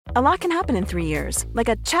A lot can happen in 3 years, like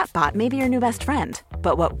a chatbot may be your new best friend.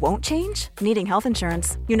 But what won't change? Needing health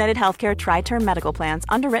insurance. United Healthcare Tri-Term Medical Plans,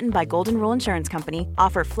 underwritten by Golden Rule Insurance Company,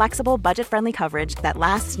 offer flexible, budget-friendly coverage that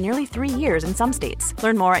lasts nearly 3 years in some states.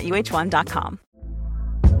 Learn more at uh1.com.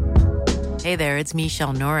 Hey there, it's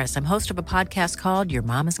Michelle Norris. I'm host of a podcast called Your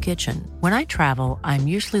Mama's Kitchen. When I travel, I'm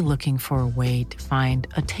usually looking for a way to find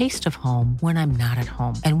a taste of home when I'm not at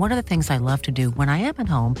home. And one of the things I love to do when I am at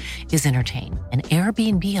home is entertain. And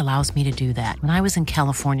Airbnb allows me to do that. When I was in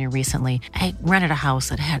California recently, I rented a house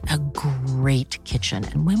that had a great kitchen.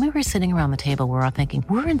 And when we were sitting around the table, we were all thinking,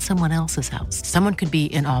 we're in someone else's house. Someone could be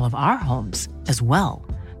in all of our homes as well.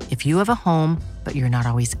 If you have a home, but you're not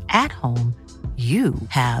always at home, you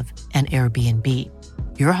have an Airbnb.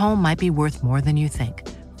 Your home might be worth more than you think.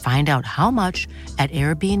 Find out how much at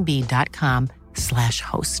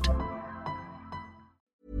airbnb.com/host.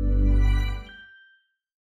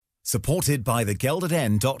 Supported by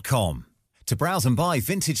thegeldeden.com. To browse and buy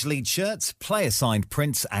vintage lead shirts, player-signed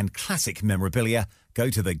prints and classic memorabilia, go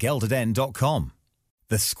to thegeldeden.com.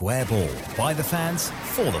 The Square Ball, by the fans,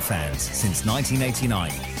 for the fans, since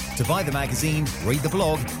 1989. To buy the magazine, read the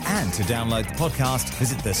blog, and to download the podcast,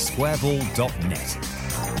 visit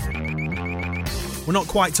thesquareball.net. We're not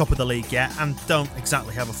quite top of the league yet and don't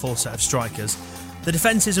exactly have a full set of strikers. The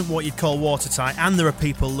defence isn't what you'd call watertight, and there are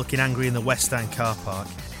people looking angry in the West End car park.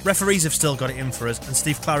 Referees have still got it in for us, and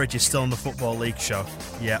Steve Claridge is still on the Football League show.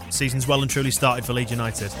 Yeah, season's well and truly started for Leeds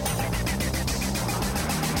United.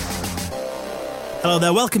 Hello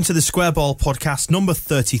there, welcome to the Square Ball podcast number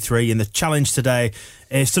 33, and the challenge today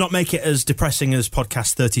is to not make it as depressing as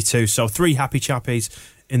podcast 32. So 3 happy chappies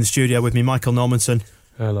in the studio with me, Michael Normanson.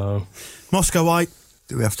 Hello. Moscow White.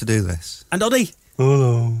 Do we have to do this? And Oddy.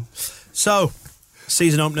 Hello. So,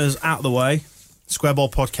 season openers out of the way, Square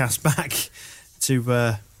Ball podcast back to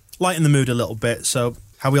lighten the mood a little bit. So,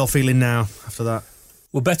 how are we all feeling now after that?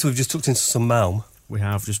 Well, better, we've just tucked into some Malm. We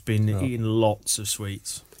have just been eating lots of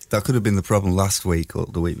sweets. That could have been the problem last week or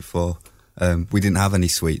the week before. We didn't have any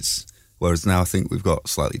sweets, whereas now I think we've got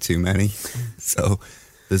slightly too many. So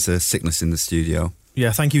there's a sickness in the studio.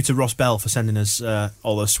 Yeah, thank you to Ross Bell for sending us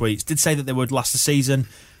all those sweets. Did say that they would last the season.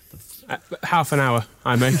 Half an hour,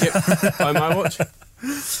 I make it, by my watch.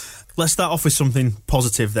 Let's start off with something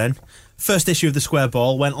positive then. First issue of the Square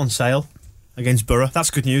Ball went on sale against Borough.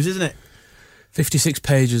 That's good news, isn't it? 56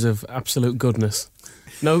 pages of absolute goodness.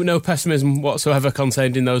 No pessimism whatsoever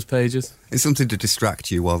contained in those pages. It's something to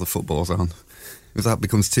distract you while the football's on. If that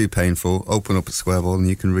becomes too painful, open up a Square Ball and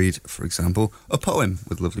you can read, for example, a poem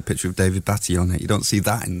with a lovely picture of David Batty on it. You don't see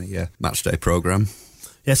that in the matchday programme.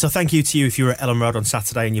 Yeah, so thank you to you if you were at Ellen Road on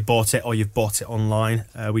Saturday and you bought it or you've bought it online.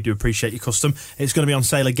 We do appreciate your custom. It's going to be on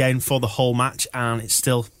sale again for the whole match, and it's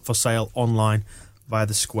still for sale online via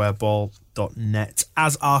thesquareball.net.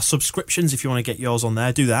 As are subscriptions. If you want to get yours on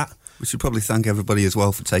there, do that. We should probably thank everybody as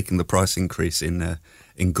well for taking the price increase in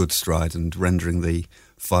good stride and rendering the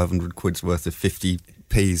 500 quid's worth of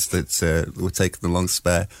 50p's that were taken along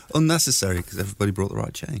spare unnecessary because everybody brought the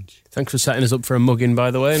right change. Thanks for setting us up for a mugging, by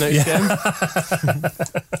the way, next game.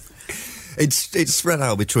 It's spread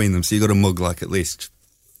out between them, so you've got to mug like at least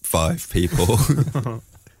 5 people.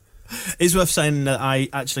 It's worth saying that I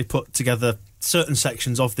actually put together certain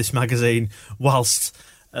sections of this magazine whilst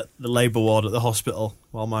at the labour ward at the hospital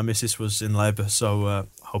while my missus was in labour, so I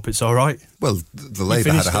hope it's all right. Well, the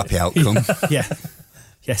labour had a happy outcome. Yeah.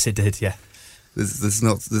 Yes, it did, yeah. There's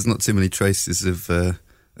not too many traces of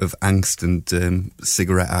angst and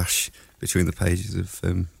cigarette ash between the pages of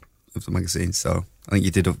the magazine, so I think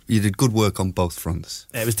you did good work on both fronts.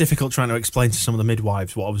 It was difficult trying to explain to some of the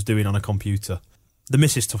midwives what I was doing on a computer. The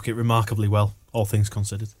missus took it remarkably well, all things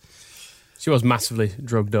considered. She was massively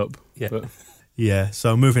drugged up. Yeah. But... Yeah,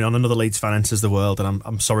 so moving on, another Leeds fan enters the world, and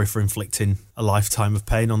I'm sorry for inflicting a lifetime of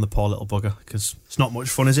pain on the poor little bugger, because it's not much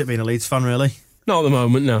fun, is it, being a Leeds fan, really? Not at the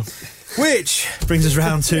moment, no. Which brings us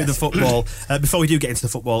round to the football. Before we do get into the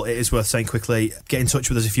football, it is worth saying quickly, get in touch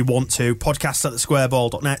with us if you want to. Podcasts at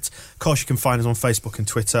thesquareball.net. Of course, you can find us on Facebook and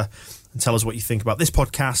Twitter and tell us what you think about this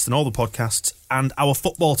podcast and all the podcasts and our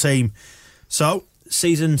football team. So,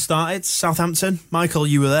 season started, Southampton. Michael,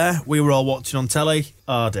 you were there. We were all watching on telly.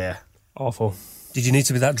 Oh, dear. Awful. Did you need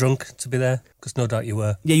to be that drunk to be there? Because no doubt you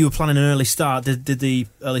were. Yeah, you were planning an early start. Did the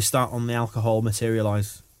early start on the alcohol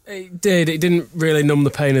materialise? It did. It didn't really numb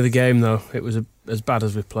the pain of the game, though. It was as bad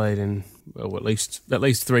as we've played in, well, at least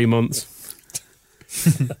 3 months.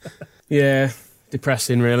 Yeah,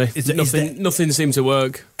 depressing, really. Nothing seemed to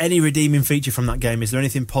work. Any redeeming feature from that game? Is there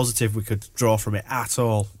anything positive we could draw from it at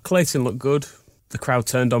all? Clayton looked good. The crowd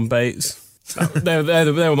turned on Bates. They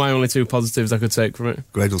were my only 2 positives I could take from it.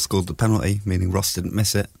 Gradle scored the penalty, meaning Ross didn't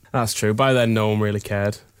miss it. That's true. By then, no one really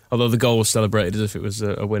cared. Although the goal was celebrated as if it was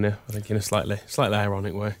a winner, I think in a slightly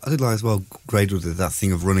ironic way. I did like as well, Gradle did that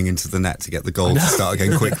thing of running into the net to get the goal to start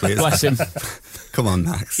again quickly. Bless him. Come on,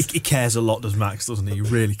 Max. He cares a lot, does Max, doesn't he? He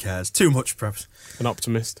really cares. Too much, perhaps. An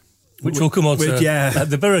optimist. Which will come on to at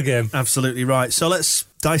the Borough game. Absolutely right. So let's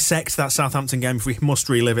dissect that Southampton game. If we must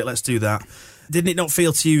relive it, let's do that. Didn't it not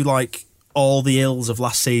feel to you like all the ills of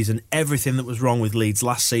last season, everything that was wrong with Leeds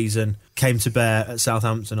last season, came to bear at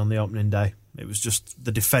Southampton on the opening day? It was just,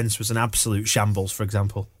 the defence was an absolute shambles, for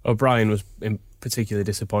example. O'Brien was particularly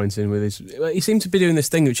disappointing with his... He seemed to be doing this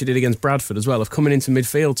thing which he did against Bradford as well, of coming into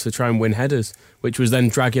midfield to try and win headers, which was then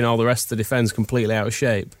dragging all the rest of the defence completely out of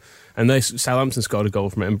shape. And Southampton scored a goal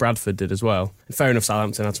from it, and Bradford did as well. And fair enough,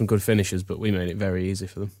 Southampton had some good finishes, but we made it very easy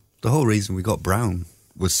for them. The whole reason we got Brown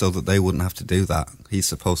was so that they wouldn't have to do that. He's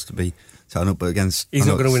supposed to be tied up, but against... He's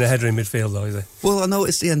not going to win a header in midfield, though, is he? Well, I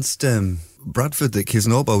noticed against Bradford that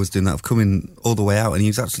Kisnorbo was doing that, of coming all the way out, and he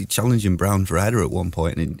was actually challenging Brown for a header at one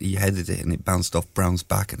point, and he headed it, and it bounced off Brown's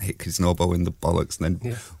back and hit Kisnorbo in the bollocks, and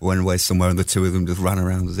then went away somewhere, and the two of them just ran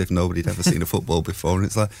around as if nobody'd ever seen a football before. And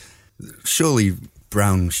it's like, surely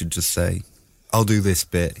Brown should just say, I'll do this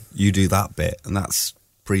bit, you do that bit, and that's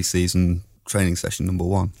pre-season training session number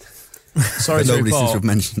 1. Sorry to nobody seems to report, have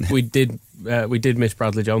mentioned it. we did miss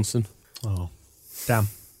Bradley Johnson. Oh, damn.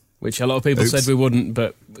 Which a lot of people said we wouldn't,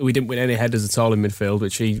 but we didn't win any headers at all in midfield,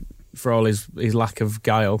 which he, for all his lack of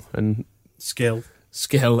guile and skill,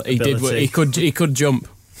 he could jump.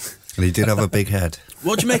 And he did have a big head.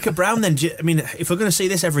 What do you make of Brown then? I mean, if we're going to see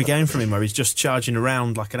this every game from him where he's just charging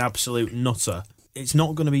around like an absolute nutter, it's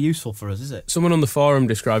not going to be useful for us, is it? Someone on the forum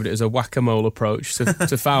described it as a whack-a-mole approach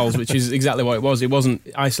to fouls, which is exactly what it was. It wasn't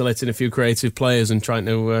isolating a few creative players and trying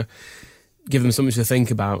to give them something to think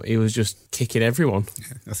about. He was just kicking everyone.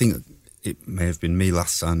 I think it may have been me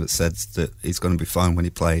last time that said that he's going to be fine when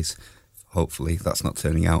he plays. Hopefully that's not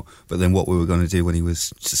turning out. But then what we were going to do when he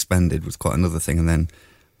was suspended was quite another thing. And then,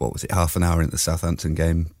 what was it, half an hour into the Southampton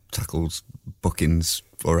game, tackles, bookings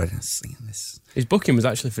already. His booking was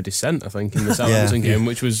actually for dissent, I think, in the Southampton game,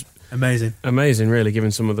 which was amazing, really,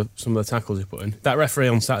 given some of the tackles he put in. That referee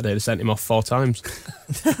on Saturday sent him off 4 times.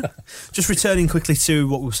 Just returning quickly to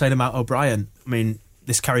what we were saying about O'Brien. I mean,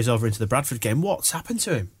 this carries over into the Bradford game. What's happened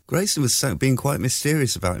to him? Grayson was being quite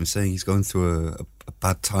mysterious about him, saying he's going through a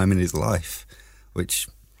bad time in his life, which...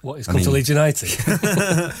 What, he's come to Leeds United?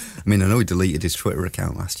 I mean, I know he deleted his Twitter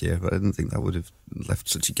account last year, but I didn't think that would have left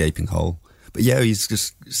such a gaping hole. But yeah, he's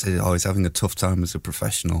just said, he's having a tough time as a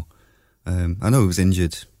professional. I know he was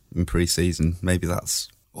injured in pre-season. Maybe that's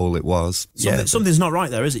all it was. Something's not right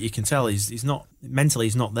there, is it? You can tell he's not mentally.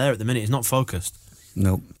 He's not there at the minute. He's not focused.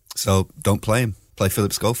 No. So don't play him. Play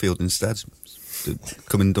Philip Schofield instead.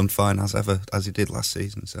 Come and done fine as ever, as he did last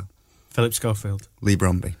season. So Philip Schofield, Lee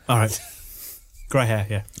Bromby. All right. Grey hair,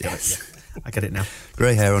 yeah. I get it now.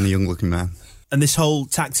 Grey hair on a young-looking man. And this whole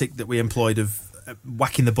tactic that we employed of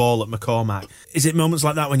whacking the ball at McCormack, is it moments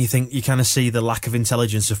like that when you think you kind of see the lack of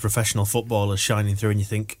intelligence of professional footballers shining through and you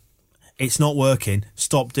think, it's not working,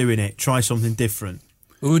 stop doing it, try something different?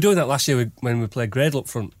 We were doing that last year when we played Gradle up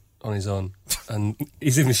front on his own, and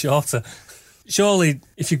he's even shorter. Surely,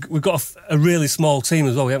 we've got a really small team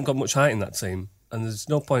as well, we haven't got much height in that team. And there's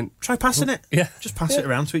no point... Try passing it. Yeah. Just pass it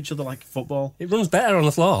around to each other like football. It runs better on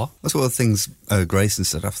the floor. That's one of the things Grayson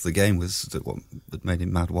said after the game, was that what made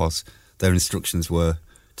him mad was their instructions were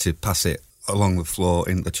to pass it along the floor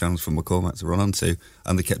into the channels for McCormack to run onto,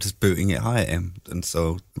 and they kept just booting it high at him. And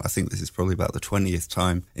so I think this is probably about the 20th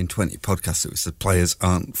time in 20 podcasts that we said players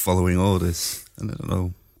aren't following orders. And I don't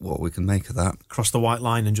know what we can make of that. Cross the white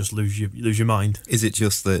line and just lose your mind. Is it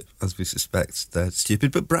just that, as we suspect, they're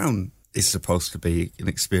stupid? But Brown is supposed to be an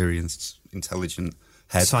experienced, intelligent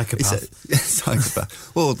head.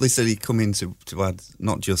 Psychopath. Well, they said he'd come in to add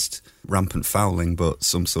not just rampant fouling, but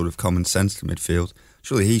some sort of common sense to midfield.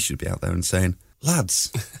 Surely he should be out there and saying,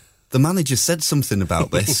 lads, the manager said something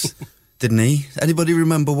about this, didn't he? Anybody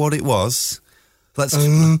remember what it was? Let's...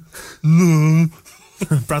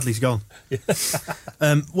 Bradley's gone.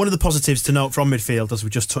 One of the positives to note from midfield, as we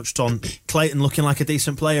just touched on, Clayton looking like a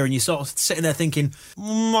decent player, and you're sort of sitting there thinking,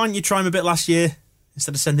 why didn't you try him a bit last year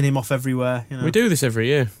instead of sending him off everywhere? You know? We do this every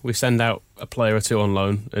year. We send out a player or two on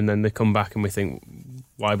loan, and then they come back and we think,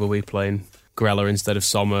 why were we playing Grella instead of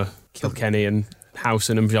Sommer, Kilkenny and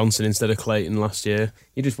Howson and Johnson instead of Clayton last year?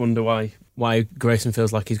 You just wonder why Grayson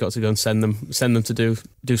feels like he's got to go and send them to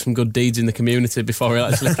do some good deeds in the community before he'll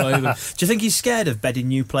actually play them. Do you think he's scared of bedding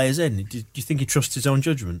new players in? Do you think he trusts his own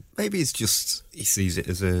judgment? Maybe it's just he sees it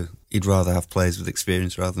as he'd rather have players with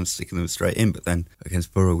experience rather than sticking them straight in. But then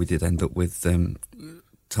against Borough we did end up with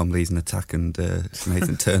Tom Lee's in attack and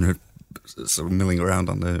Nathan Turner sort of milling around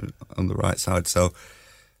on the right side. So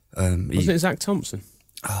wasn't it Zach Thompson?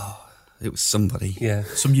 Oh, it was somebody. Yeah,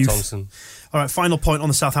 some youth. Thompson. All right, final point on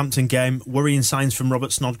the Southampton game. Worrying signs from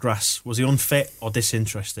Robert Snodgrass. Was he unfit or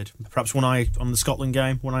disinterested? Perhaps one eye on the Scotland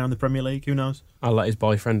game, one eye on the Premier League. Who knows? I'll let his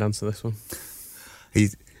boyfriend answer this one. He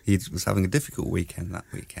was having a difficult weekend that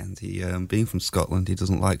weekend. He, being from Scotland, he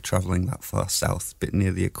doesn't like travelling that far south, a bit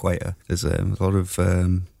near the equator. There's a lot of...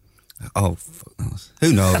 fuck knows.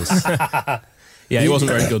 Who knows? Yeah, he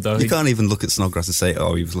wasn't very good, though. You can't even look at Snodgrass and say,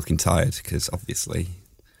 he was looking tired, because obviously...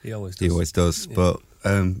 He always does. Yeah.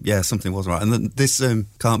 But, something wasn't right. And then this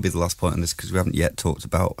can't be the last point on this, because we haven't yet talked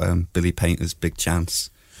about Billy Painter's big chance,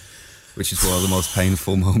 which is one of the most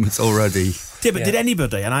painful moments already. Yeah, but did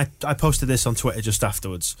anybody, and I posted this on Twitter just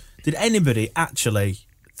afterwards, did anybody actually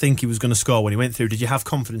think he was going to score when he went through? Did you have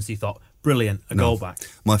confidence he thought, brilliant, goal back?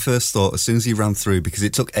 My first thought, as soon as he ran through, because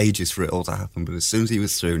it took ages for it all to happen, but as soon as he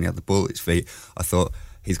was through and he had the ball at his feet, I thought,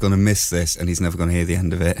 he's going to miss this and he's never going to hear the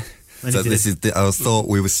end of it. And So I thought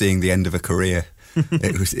we were seeing the end of a career.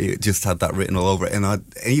 It just had that written all over it. And I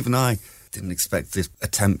didn't expect this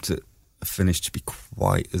attempt at a finish to be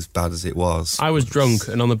quite as bad as it was. I was drunk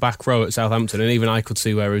and on the back row at Southampton, and even I could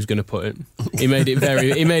see where he was going to put it. He made it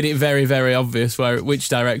very, very obvious which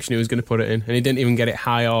direction he was going to put it in, and he didn't even get it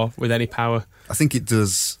high or with any power. I think it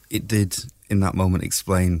did in that moment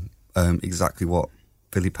explain exactly what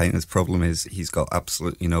Billy Painter's problem is. He's got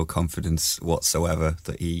absolutely no confidence whatsoever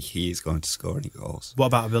that he is going to score any goals. What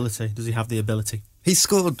about ability? Does he have the ability? He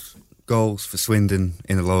scored goals for Swindon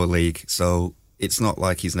in the lower league, so it's not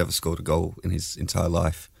like he's never scored a goal in his entire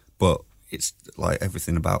life, but it's like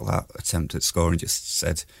everything about that attempt at scoring just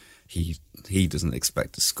said he doesn't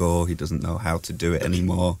expect to score, he doesn't know how to do it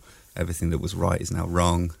anymore, everything that was right is now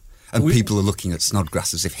wrong, and people are looking at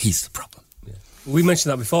Snodgrass as if he's the problem. Yeah. We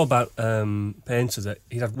mentioned that before about Painter, that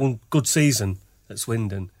he'd had one good season at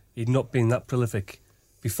Swindon. He'd not been that prolific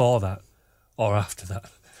before that or after that.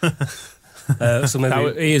 So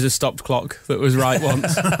maybe he is a stopped clock that was right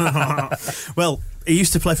once. Well, he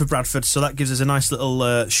used to play for Bradford, so that gives us a nice little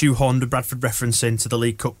shoehorned Bradford reference into the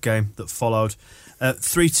League Cup game that followed.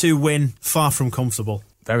 3-2 win, far from comfortable.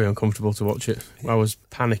 Very uncomfortable to watch it. I was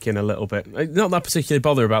panicking a little bit. Not that particularly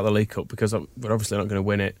bothered about the League Cup because we're obviously not going to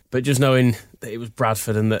win it. But just knowing that it was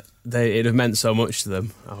Bradford and that it had meant so much to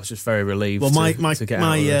them, I was just very relieved. Well, to get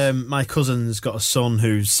out of this. my cousin's got a son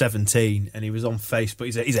who's 17, and he was on Facebook.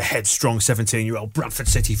 He's a headstrong 17-year-old Bradford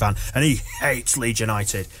City fan, and he hates Leeds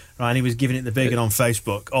United. Right, and he was giving it the big one on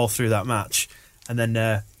Facebook all through that match, and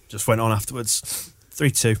then just went on afterwards.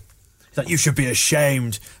 3-2. That you should be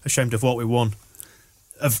ashamed of what we won.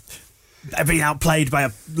 Of being outplayed by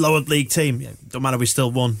a lower league team. Yeah, don't matter, we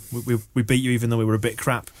still won. We beat you even though we were a bit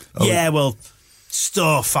crap. Oh. Yeah, well,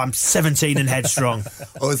 stuff. I'm 17 and headstrong.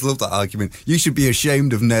 I always love that argument. You should be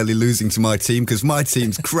ashamed of nearly losing to my team because my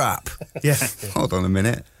team's crap. Yeah. Hold on a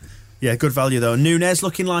minute. Yeah, good value though. Núñez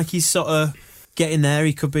looking like he's sort of getting there.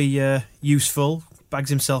 He could be useful.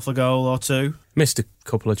 Bags himself a goal or two. Missed a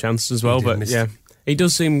couple of chances as well, but yeah. He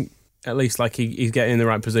does seem... At least like he's getting in the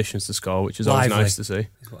right positions to score, which is always nice to see.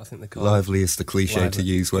 Is what I think they call Lively is the cliche to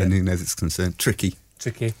use where Núñez is concerned. Tricky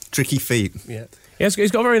feet. Yeah, he's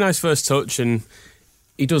got a very nice first touch, and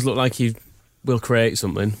he does look like he will create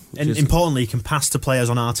something. And importantly, he can pass to players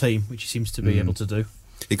on our team, which he seems to be able to do.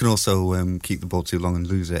 He can also keep the ball too long and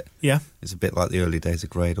lose it. Yeah, it's a bit like the early days of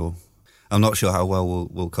Gradle. I'm not sure how well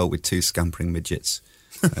we'll cope with two scampering midgets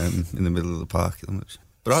in the middle of the park.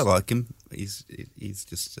 But I like him. He's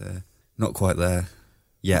just. Not quite there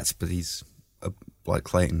yet, but he's like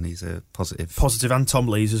Clayton. He's a positive. Positive, and Tom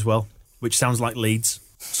Lees as well, which sounds like Leeds,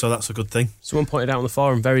 so that's a good thing. Someone pointed out on the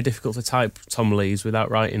forum, very difficult to type Tom Lees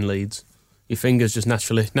without writing Leeds. Your fingers just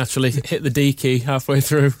naturally hit the D key halfway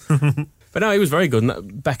through. But no, he was very good. And that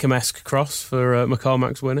Beckham-esque cross for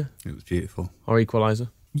McCormack's winner. It was beautiful. Or equaliser.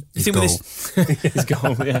 His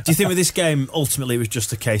goal, yeah. Do you think with this game, ultimately, it was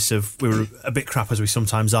just a case of we were a bit crap, as we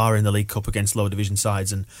sometimes are in the League Cup against lower division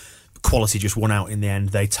sides, and quality just won out in the end?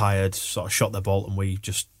 They tired, sort of shot their bolt, and we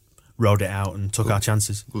just rode it out and took our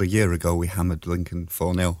chances. Well, a year ago we hammered Lincoln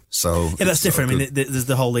 4-0. So yeah, that's different. I mean, there's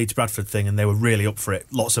the whole Leeds Bradford thing, and they were really up for it.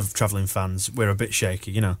 Lots of travelling fans. We're a bit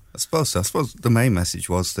shaky, you know. I suppose the main message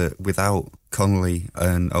was that without Connolly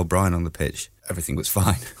and O'Brien on the pitch, everything was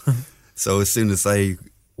fine. So as soon as they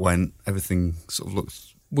went, everything sort of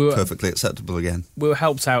looked perfectly acceptable again. We were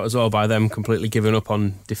helped out as well by them completely giving up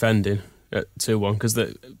on defending at 2-1,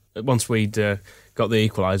 because once we'd got the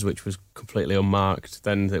equaliser, which was completely unmarked,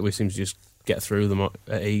 then we seemed to just get through them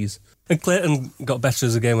at ease. And Clayton got better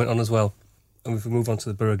as the game went on as well. And if we move on to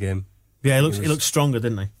the Borough game, Yeah, he looked stronger,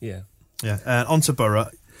 didn't he? Yeah. Yeah. On to Borough.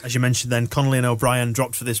 As you mentioned then, Connolly and O'Brien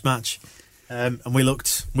dropped for this match. And we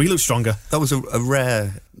looked stronger. That was a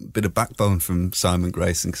rare bit of backbone from Simon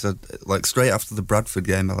Grayson, because straight after the Bradford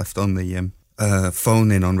game, I left on the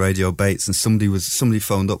phone in on Radio Bates, and somebody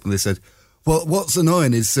phoned up and they said, "Well, what's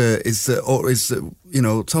annoying is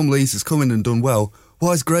Tom Lees has come in and done well. Why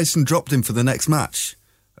has Grayson dropped him for the next match?"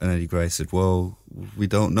 And Eddie Gray said, "Well, we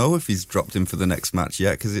don't know if he's dropped him for the next match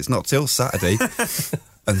yet, because it's not till Saturday."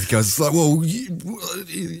 And the guy's like, "Well,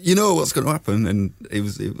 you know what's going to happen," and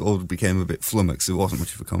it all became a bit flummoxed. It wasn't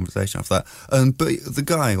much of a conversation after that. But the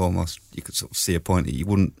guy almost, you could sort of see a point that you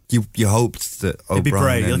wouldn't. You hoped that O'Brien. He'd be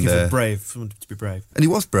brave. You're looking for brave, someone to be brave, and he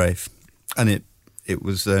was brave, and it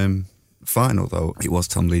was fine. Although it was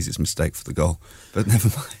Tom Lees' mistake for the goal, but never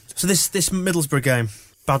mind. So this Middlesbrough game,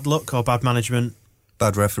 bad luck or bad management?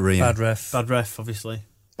 Bad referee. Bad ref, obviously.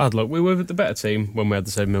 Bad luck. We were the better team when we had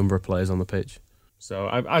the same number of players on the pitch. So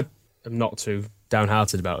I am not too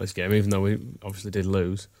downhearted about this game, even though we obviously did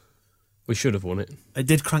lose. We should have won it. It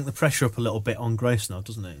did crank the pressure up a little bit on Grayson, though,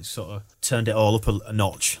 doesn't it? It sort of turned it all up a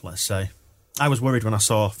notch, let's say. I was worried when I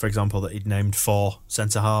saw, for example, that he'd named 4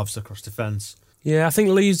 centre-halves across defence. Yeah, I think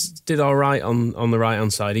Lees did all right on the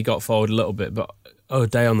right-hand side. He got forward a little bit, but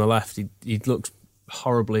O'Day on the left, he looked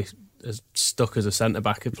horribly stuck as a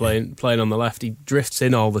centre-back playing on the left. He drifts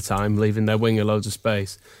in all the time, leaving their winger loads of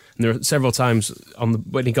space. And there were several times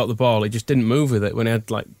when he got the ball, he just didn't move with it when he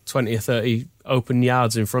had like 20 or 30 open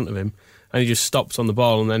yards in front of him. And he just stopped on the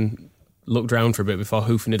ball and then looked round for a bit before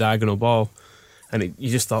hoofing a diagonal ball. And you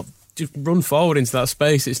just thought, just run forward into that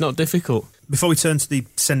space. It's not difficult. Before we turn to the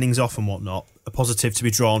sendings off and whatnot, a positive to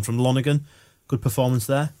be drawn from Lonergan. Good performance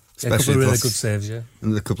there. Yeah, a couple of really good saves, yeah.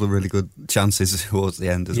 And a couple of really good chances towards the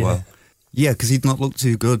end as well. Yeah, because he'd not looked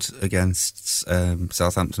too good against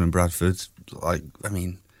Southampton and Bradford. I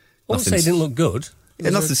wouldn't say he didn't look good.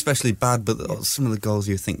 Yeah, nothing especially bad, but some of the goals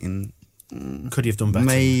you're thinking... could he have done better?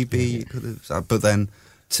 Maybe. Could have. But then...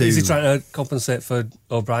 Is he trying to compensate for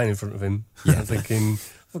O'Brien in front of him? Yeah. I'm thinking...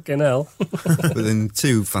 Fucking hell. But then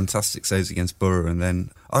 2 fantastic saves against Borough, and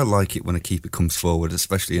then I like it when a keeper comes forward,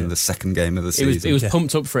 especially in the second game of the season. He was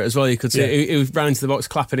pumped up for it as well. You could see he was ran into the box,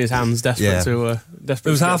 clapping his hands, desperate to It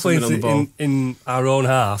was halfway in our own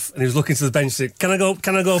half, and he was looking to the bench, saying, "Can I go up?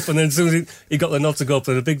 Can I go up?" And then as soon as he got the nod to go up,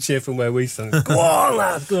 and a big cheer from where we stand. Go on,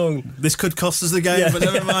 lad, go on. This could cost us the game, but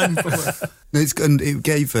never mind. It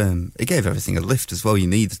gave everything a lift as well.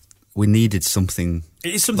 We needed something.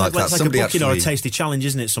 It is something like a booking or a tasty challenge,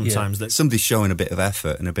 isn't it? Sometimes that somebody's showing a bit of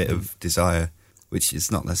effort and a bit of desire, which is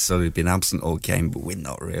not necessarily been absent all game, but we're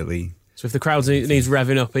not really. So if the crowd needs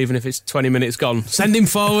revving up, even if it's 20 minutes gone, send him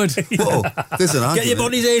forward. Whoa, there's an argument. Get your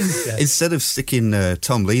bodies in. Yeah. Instead of sticking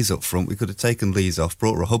Tom Lees up front, we could have taken Lees off,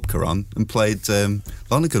 brought Rahubka on, and played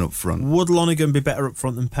Lonergan up front. Would Lonergan be better up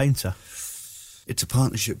front than Painter? It's a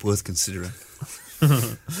partnership worth considering. We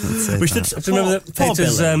should remember that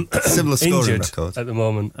Painter's similar scoring injured record at the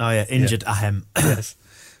moment. Oh yeah, injured. Ahem. Yes.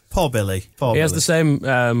 Poor Billy. He has the same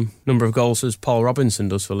number of goals as Paul Robinson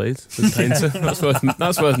does for Leeds. With Painter. That's worth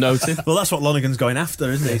noting. Well, that's what Lonergan's going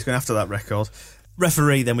after, isn't he? He's going after that record.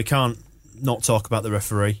 Referee. Then we can't not talk about the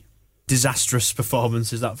referee. Disastrous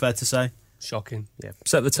performance. Is that fair to say? Shocking. Yeah.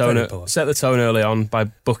 Set the tone early on by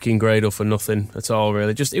booking Gradle for nothing at all.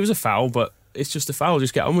 Really, it was a foul, but. It's just a foul,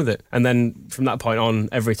 just get on with it. And then from that point on,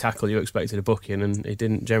 every tackle you expected a booking, and he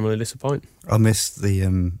didn't generally disappoint. I missed the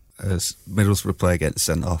Middlesbrough player getting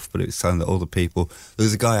sent off, but it was time that all the people... There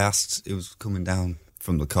was a guy asked, he was coming down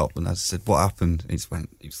from the cop, and I said, "What happened?" And he was like,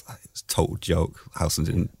 it was a total joke. Howson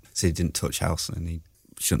didn't touch Howson, and he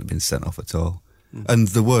shouldn't have been sent off at all. And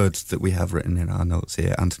the word that we have written in our notes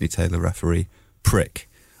here, Anthony Taylor referee, prick.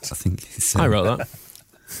 I think I wrote that.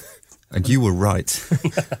 And you were right.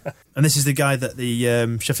 And this is the guy that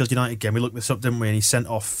the Sheffield United game, we looked this up, didn't we? And he sent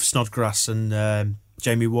off Snodgrass and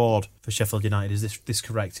Jamie Ward for Sheffield United. Is this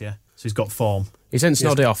correct, yeah? So he's got form. He sent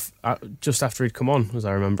Snoddy off just after he'd come on, as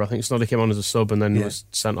I remember. I think Snoddy came on as a sub and then was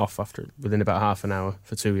sent off within about half an hour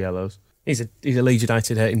for 2 yellows. He's a Leeds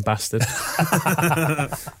United hating bastard.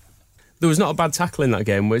 There was not a bad tackle in that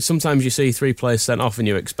game. Where sometimes you see 3 players sent off and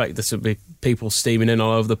you expect there to be people steaming in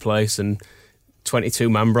all over the place and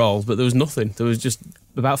 22-man brawls, but there was nothing. There was just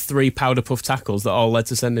about 3 powder puff tackles that all led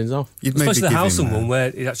to sendings off. Especially the Howson one, where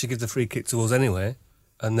he'd actually give the free kick to us anyway,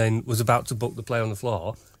 and then was about to book the player on the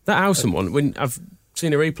floor. That Howson one, when I've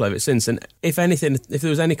seen a replay of it since, and if there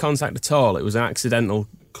was any contact at all, it was an accidental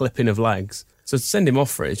clipping of legs. So to send him off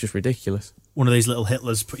for it is just ridiculous. One of these little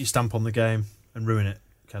Hitlers, put your stamp on the game and ruin it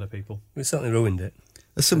kind of people. It certainly ruined it.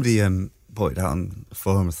 As somebody pointed out on the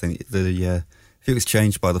forum, I think If it was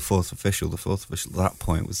changed by the fourth official at that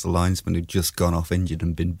point was the linesman who'd just gone off injured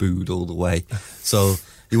and been booed all the way. So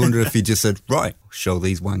you wonder if he just said, right, show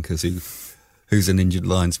these wankers who's an injured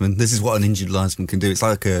linesman. This is what an injured linesman can do. It's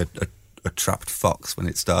like a trapped fox when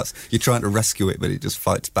it starts. You're trying to rescue it, but it just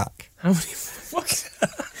fights back. How many... What?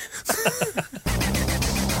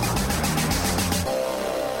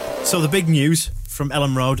 So the big news from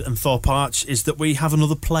Ellen Road and Thorpe Arch is that we have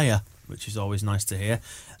another player, which is always nice to hear.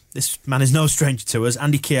 This man is no stranger to us.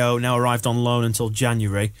 Andy Keogh now arrived on loan until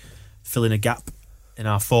January, filling a gap in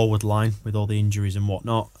our forward line with all the injuries and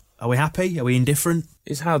whatnot. Are we happy? Are we indifferent?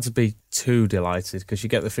 It's hard to be too delighted because you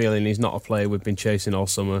get the feeling he's not a player we've been chasing all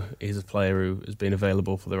summer. He's a player who has been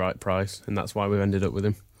available for the right price, and that's why we've ended up with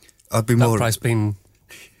him. That price being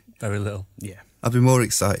very little. Yeah. I'd be more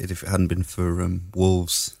excited if it hadn't been for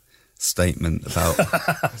Wolves' statement about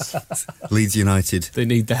Leeds United. They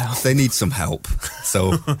need the help. They need some help.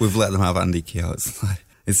 So we've let them have Andy Keogh. It's like,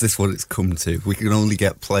 is this what it's come to? We can only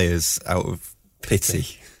get players out of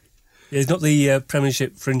pity. Yeah, he's not the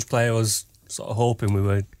Premiership fringe player I was sort of hoping we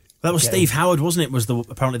were. That was Steve Howard, wasn't it? Was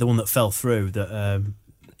apparently the one that fell through. That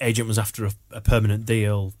agent was after a permanent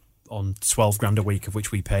deal on 12 grand a week, of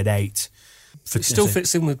which we paid 8. It still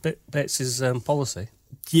fits in with Bates's policy.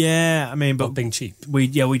 Yeah, I mean, but being cheap. We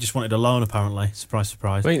just wanted a loan. Apparently,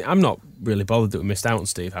 surprise. I mean, I'm not really bothered that we missed out on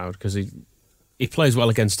Steve Howard because he plays well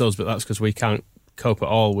against us, but that's because we can't cope at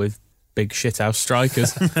all with big shithouse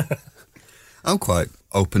strikers. I'm quite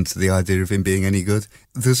open to the idea of him being any good.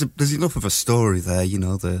 There's enough of a story there, you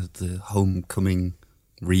know, the homecoming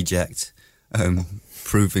reject,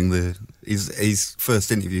 proving his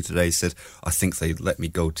first interview today said, I think they let me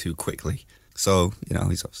go too quickly. So, you know,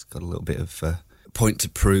 he's obviously got a little bit of point to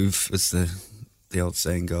prove, as the old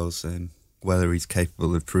saying goes, whether he's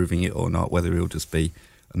capable of proving it or not, whether he'll just be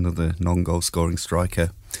another non-goal scoring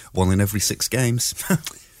striker, 1 in every 6 games.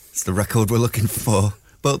 It's the record we're looking for.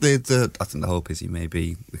 But I think the hope is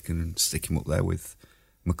we can stick him up there with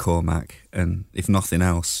McCormack, and if nothing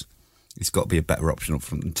else, he's got to be a better option up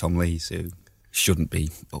front than Tom Lees, who shouldn't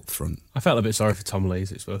be up front. I felt a bit sorry for Tom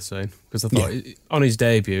Lees, it's worth saying, because I thought on his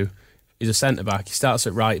debut, he's a centre-back, he starts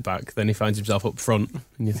at right-back, then he finds himself up front,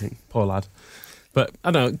 and you think, poor lad. But,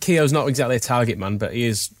 I don't know, Keogh's not exactly a target man, but he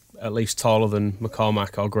is at least taller than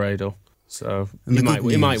McCormack or Gradle, so he might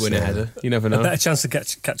win a header, you never know. A better chance of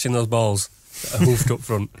catching those balls that are hoofed up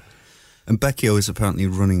front. And Becchio is apparently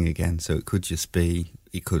running again, so it could just be,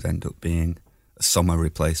 he could end up being a summer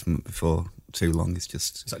replacement before too long. It's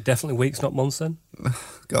just... Is that definitely weeks, not months then?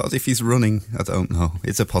 God, if he's running, I don't know.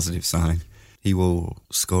 It's a positive sign. He will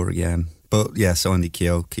score again. But yeah, so Andy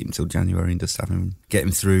Keogh, keep him till January and just have him, get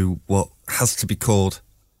him through what has to be called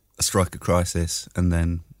a striker crisis, and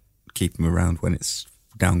then keep him around when it's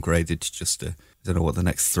downgraded to just a, I don't know what the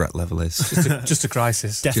next threat level is. Just a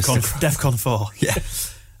crisis. Defcon 4. Yeah.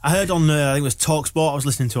 I heard on, I think it was TalkSport, I was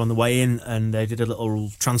listening to on the way in, and they did a little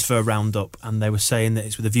transfer roundup, and they were saying that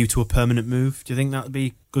it's with a view to a permanent move. Do you think that would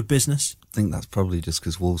be good business? I think that's probably just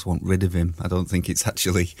because Wolves want rid of him. I don't think it's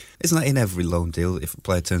actually... Isn't that in every loan deal? If a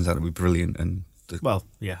player turns out to be brilliant and the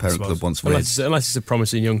parent club wants rid... Unless it's a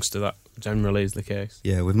promising youngster, that generally is the case.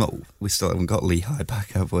 Yeah, we still haven't got Lehigh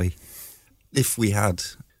back, have we? If we had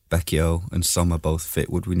Becchio and Sommer both fit,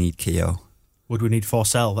 would we need Keogh? Would we need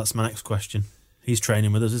Forsell? That's my next question. He's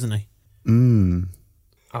training with us, isn't he?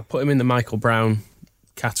 I'll put him in the Michael Brown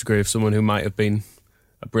category of someone who might have been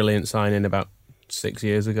a brilliant signing about 6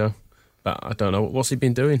 years ago. But I don't know. What's he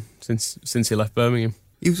been doing since he left Birmingham?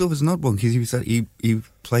 He was always an odd one because he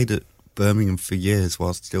played at Birmingham for years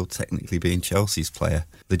whilst still technically being Chelsea's player.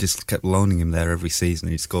 They just kept loaning him there every season.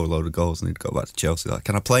 He'd score a load of goals and he'd go back to Chelsea. Like,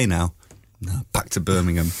 can I play now? No, back to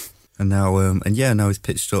Birmingham. And now, now he's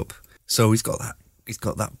pitched up. So he's got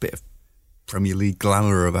that bit of Premier League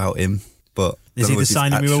glamour about him, but is he the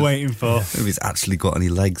signing we were waiting for? If he's actually got any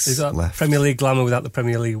legs is that left. Premier League glamour without the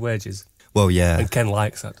Premier League wages? Well, yeah. And Ken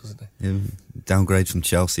likes that, doesn't he? Downgrade from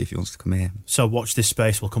Chelsea if he wants to come here. So watch this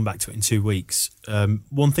space. We'll come back to it in 2 weeks.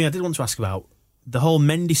 One thing I did want to ask about, the whole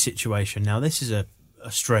Mendy situation. Now, this is a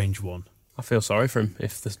strange one. I feel sorry for him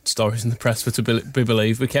if the stories in the press were to be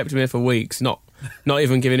believed. We kept him here for weeks, not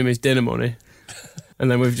even giving him his dinner money.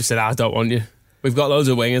 And then we've just said, I don't want you. We've got loads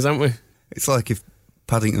of wingers, haven't we? It's like if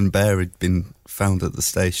Paddington Bear had been found at the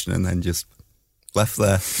station and then just left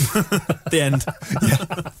there. The end.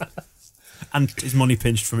 Yeah. And his money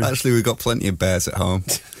pinched from him. Actually, we've got plenty of bears at home.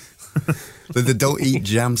 But they don't eat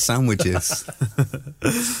jam sandwiches.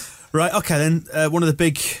 Right, okay then. One of the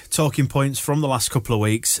big talking points from the last couple of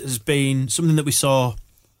weeks has been something that we saw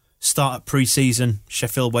start at pre-season.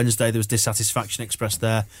 Sheffield Wednesday, there was dissatisfaction expressed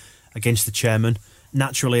there against the chairman.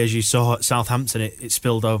 naturally, as you saw at Southampton, it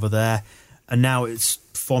spilled over there, and now it's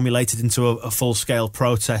formulated into a full-scale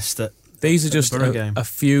protest. These are just a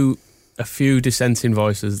few dissenting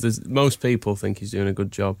voices. Most people think he's doing a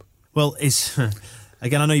good job. Well,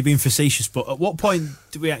 again, I know you've been facetious, but at what point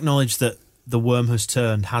do we acknowledge that the worm has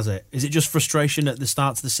turned, has it? Is it just frustration at the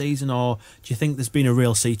start of the season, or do you think there's been a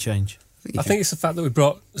real sea change? I think it's the fact that we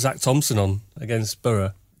brought Zach Thompson on against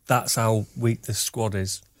Borough. That's how weak this squad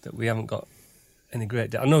is, that we haven't got any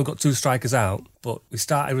great... I know we've got 2 strikers out, but we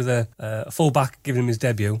started with a full-back giving him his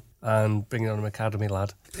debut and bringing on an academy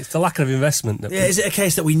lad. It's the lack of investment. Is it a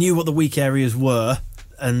case that we knew what the weak areas were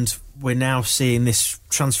and we're now seeing this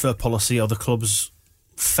transfer policy or the club's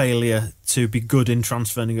failure to be good in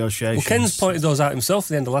transfer negotiations? Well, Ken's pointed those out himself at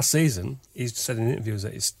the end of last season. He's said in interviews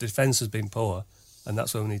that his defence has been poor, and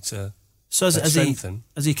that's where we need to strengthen.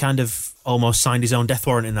 Has he kind of almost signed his own death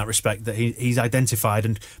warrant in that respect, that he's identified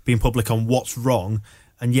and been public on what's wrong,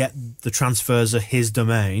 and yet the transfers are his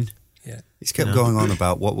domain? Yeah, he's kept going on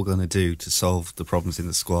about what we're going to do to solve the problems in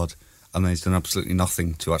the squad, and then he's done absolutely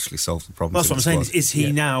nothing to actually solve the problems. That's what I'm saying. Is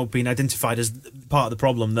he now being identified as part of the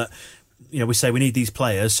problem that, we say we need these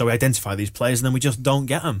players, so we identify these players, and then we just don't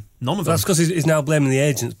get them? None of them. That's because he's now blaming the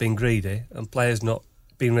agents being greedy and players not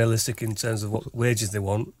being realistic in terms of what wages they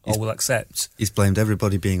want or will accept. He's blamed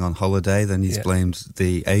everybody being on holiday, then he's blamed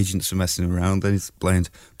the agents for messing around, then he's blamed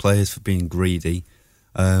players for being greedy,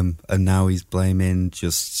 and now he's blaming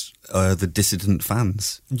just the dissident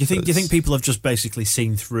fans. Do you think people have just basically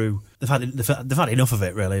seen through? They've had enough of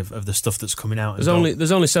it, really, of the stuff that's coming out. There's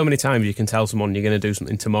only so many times you can tell someone you're going to do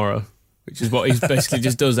something tomorrow, which is what he basically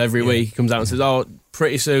just does every week. He comes out and says, "Oh,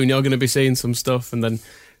 pretty soon you're going to be seeing some stuff," and then,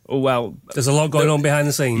 oh well, there's a lot going on behind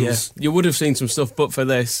the scenes. Yeah, you would have seen some stuff, but for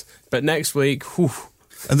this. But next week, whew.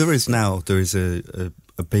 And there is a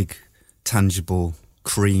big tangible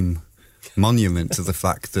cream monument to the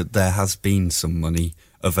fact that there has been some money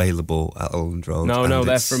available at Elland Road. No,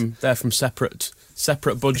 they're from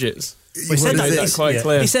separate budgets. He said that quite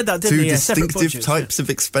clear. He said that, didn't he? Two distinctive types of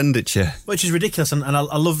expenditure. Which is ridiculous, and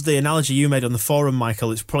I love the analogy you made on the forum,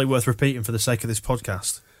 Michael. It's probably worth repeating for the sake of this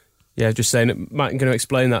podcast. Yeah, just saying, I'm going to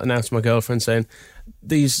explain that now to my girlfriend, saying,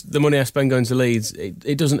 the money I spend going to Leeds,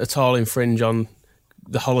 it doesn't at all infringe on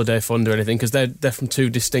the holiday fund or anything, because they're from 2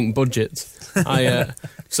 distinct budgets.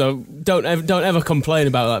 So don't ever complain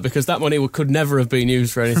about that, because that money could never have been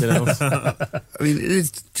used for anything else.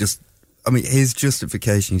 His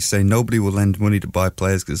justification, he's saying nobody will lend money to buy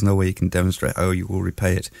players because there's no way you can demonstrate how you will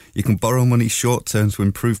repay it. You can borrow money short term to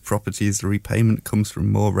improve properties. The repayment comes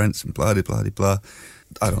from more rents and blah, blah, blah, blah.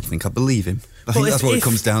 I don't think I believe him. I think that's what it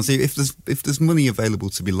comes down to. If there's money available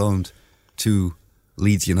to be loaned to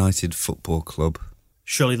Leeds United Football Club,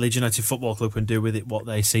 surely Leeds United Football Club can do with it what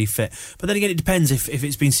they see fit. But then again, it depends if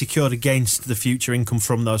it's been secured against the future income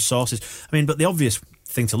from those sources. But the obvious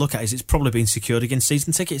thing to look at is it's probably been secured against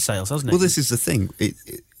season ticket sales, hasn't it? Well, this is the thing.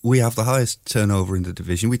 We have the highest turnover in the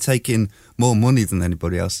division. We take in more money than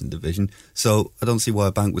anybody else in the division. So I don't see why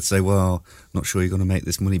a bank would say, well, I'm not sure you're going to make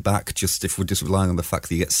this money back, just if we're just relying on the fact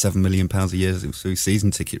that you get £7 million a year through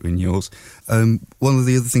season ticket renewals. One of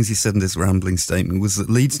the other things he said in this rambling statement was that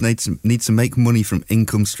Leeds need to make money from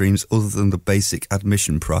income streams other than the basic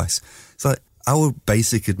admission price. It's like, our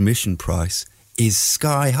basic admission price is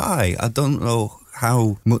sky high. I don't know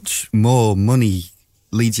how much more money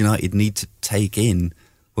Leeds United need to take in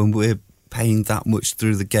when we're paying that much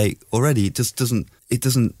through the gate already. It doesn't,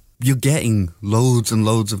 you're getting loads and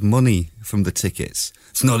loads of money from the tickets.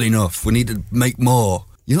 It's not enough. We need to make more.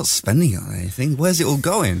 You're not spending on anything. Where's it all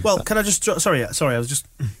going? Well, can I just,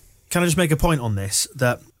 can I just make a point on this,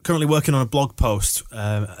 that currently working on a blog post,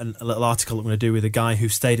 and a little article that I'm going to do with a guy who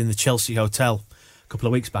stayed in the Chelsea hotel a couple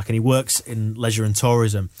of weeks back, and he works in leisure and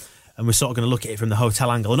tourism, and we're sort of going to look at it from the hotel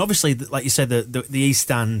angle. And obviously, like you said, the East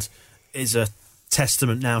Stand is a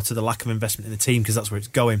testament now to the lack of investment in the team, because that's where it's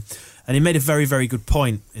going. And he made a very, very good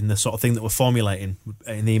point in the sort of thing that we're formulating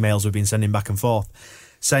in the emails we've been sending back and forth,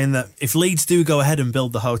 saying that if Leeds do go ahead and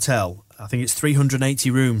build the hotel, I think it's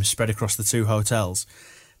 380 rooms spread across the 2 hotels,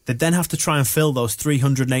 they'd then have to try and fill those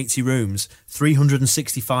 380 rooms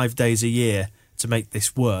 365 days a year to make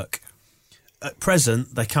this work. At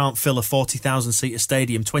present, they can't fill a 40,000-seater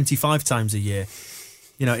stadium 25 times a year.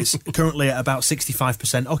 It's currently at about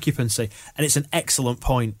 65% occupancy, and it's an excellent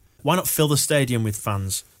point. Why not fill the stadium with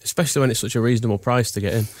fans? Especially when it's such a reasonable price to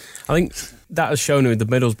get in. I think that has shown with the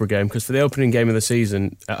Middlesbrough game, because for the opening game of the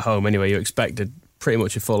season, at home anyway, you expected pretty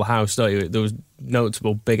much a full house, don't you? There was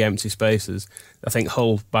notable big empty spaces. I think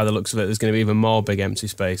Hull, by the looks of it, there's going to be even more big empty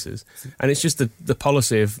spaces. And it's just the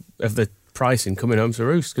policy of the pricing coming home to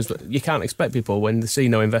roost, because you can't expect people, when they see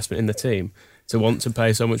no investment in the team, to want to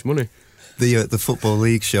pay so much money. The Football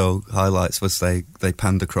League show highlights was they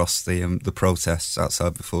panned across the protests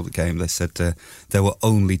outside before the game. They said there were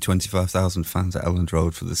only 25,000 fans at Elland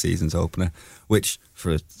Road for the season's opener, which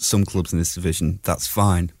for some clubs in this division, that's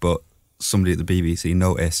fine. But somebody at the BBC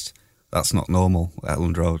noticed that's not normal at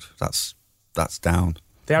Elland Road. That's down.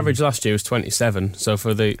 The average last year was 27, so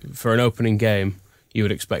for an opening game, you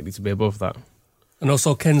would expect it to be above that. And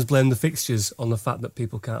also, Ken's blamed the fixtures on the fact that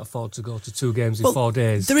people can't afford to go to 2 games in 4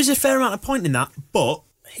 days. There is a fair amount of point in that, but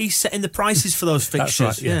he's setting the prices for those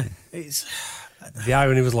fixtures. That's right, yeah. The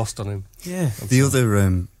irony was lost on him. Yeah. The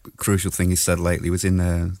other crucial thing he said lately was in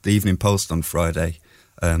the Evening Post on Friday.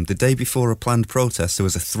 The day before a planned protest, there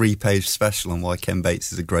was a 3-page special on why Ken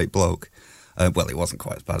Bates is a great bloke. Well, it wasn't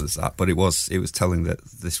quite as bad as that, but it was telling that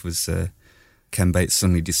this was... Ken Bates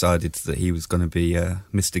suddenly decided that he was going to be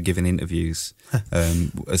Mr. Giving interviews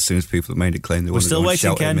as soon as people had made a claim they wanted to go and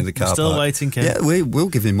shout at him in the car park. We're still waiting, Ken. Yeah, we'll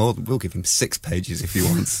give him more. We'll give him 6 pages if he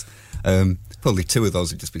wants. Probably 2 of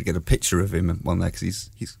those would just be to get a picture of him on there because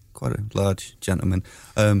he's quite a large gentleman.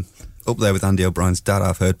 Up there with Andy O'Brien's dad,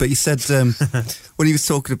 I've heard. But he said when he was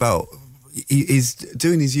talking about... He's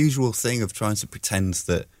doing his usual thing of trying to pretend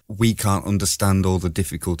that we can't understand all the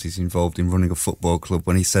difficulties involved in running a football club,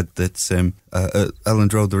 when he said that at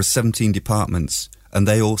Elland Road there are 17 departments and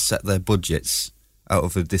they all set their budgets out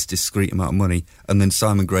of this discrete amount of money, and then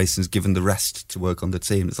Simon Grayson's given the rest to work on the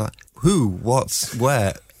team. It's like, who, what's,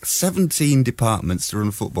 where? 17 departments to run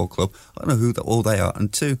a football club. I don't know who all they are.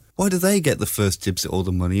 And 2, why do they get the first dibs at all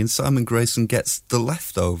the money and Simon Grayson gets the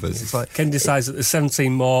leftovers? It's like Ken decides that there's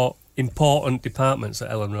 17 more important departments at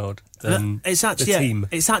Elland Road than the team.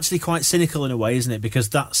 It's actually quite cynical in a way, isn't it? Because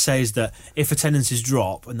that says that if attendances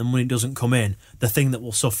drop and the money doesn't come in, the thing that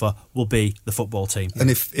will suffer will be the football team. And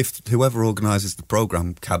if whoever organises the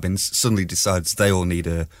programme cabins suddenly decides they all need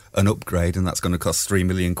an upgrade and that's going to cost £3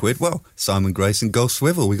 million, well, Simon Grayson, go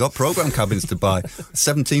swivel. We got programme cabins to buy.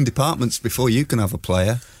 17 departments before you can have a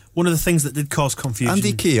player. One of the things that did cause confusion...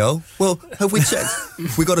 Andy Keogh, well, have we checked?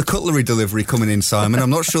 We got a cutlery delivery coming in, Simon. I'm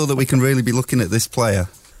not sure that we can really be looking at this player.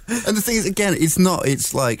 And the thing is, again,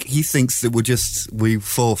 it's like he thinks that we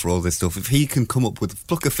fall for all this stuff. If he can come up with,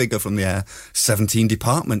 pluck a figure from the air, 17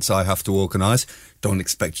 departments I have to organise, don't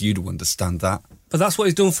expect you to understand that. But that's what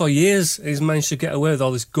he's done for years. He's managed to get away with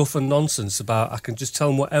all this guff and nonsense about I can just tell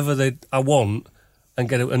them whatever I want and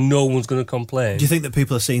get it, and no one's going to complain. Do you think that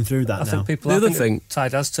people are seeing through that now? I think people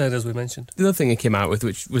tide has turned, as we mentioned. The other thing he came out with,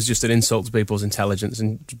 which was just an insult to people's intelligence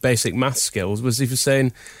and basic math skills, was he was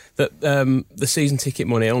saying that the season ticket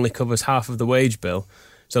money only covers half of the wage bill,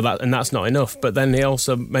 and that's not enough. But then he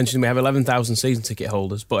also mentioned we have 11,000 season ticket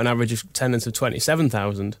holders, but an average attendance of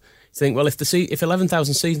 27,000. You think, well, if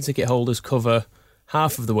 11,000 season ticket holders cover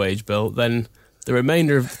half of the wage bill, then the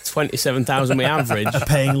remainder of 27,000 we average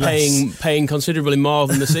paying considerably more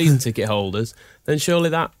than the season ticket holders, then surely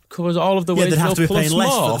that covers all of the wage bill. They'd have to be plus paying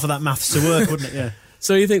less for that maths to work, wouldn't it? Yeah.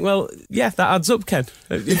 So you think, well, yeah, that adds up, Ken.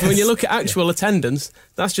 Yes. When you look at actual attendance,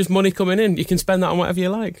 that's just money coming in. You can spend that on whatever you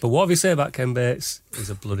like. But what have you say about Ken Bates? He's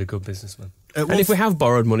a bloody good businessman. And if we have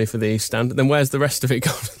borrowed money for the East Stand, then where's the rest of it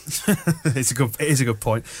gone? It is a good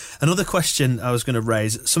point. Another question I was going to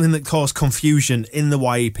raise, something that caused confusion in the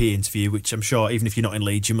YEP interview, which I'm sure, even if you're not in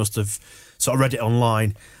Leeds, you must have sort of read it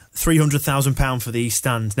online. £300,000 for the East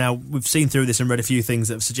Stand. Now, we've seen through this and read a few things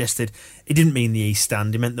that have suggested he didn't mean the East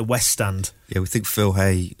Stand, he meant the West Stand. Yeah, we think Phil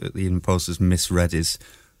Hay at the Evening Post has misread his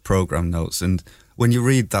programme notes, and when you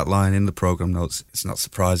read that line in the programme notes, it's not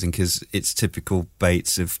surprising because it's typical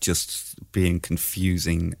Bates of just being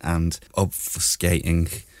confusing and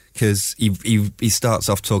obfuscating, because he starts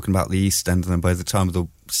off talking about the East End, and then by the time of the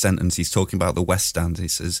sentence he's talking about the West Stand. He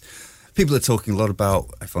says, people are talking a lot about,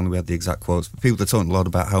 if only we had the exact quotes, but people are talking a lot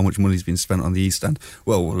about how much money's been spent on the East End.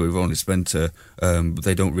 Well, we've only spent,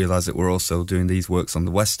 they don't realise that we're also doing these works on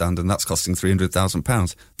the West Stand, and that's costing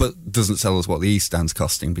 £300,000, but doesn't tell us what the East Stand's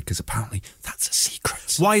costing, because apparently that's a secret.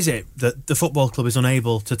 Why is it that the football club is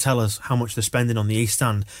unable to tell us how much they're spending on the East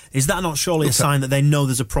Stand? Is that not surely a sign that they know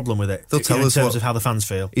there's a problem with it? They'll tell us in terms of how the fans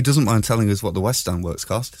feel. He doesn't mind telling us what the West Stand works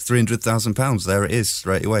cost. £300,000. There it is,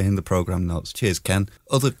 straight away in the programme notes. Cheers, Ken.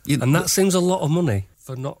 And that seems a lot of money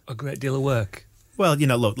for not a great deal of work. Well,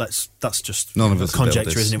 look, that's just none of us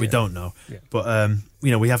conjecture, isn't it? We don't know. Yeah. But,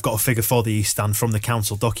 we have got a figure for the East Stand from the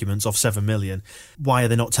council documents of 7 million. Why are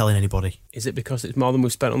they not telling anybody? Is it because it's more than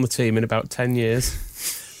we've spent on the team in about 10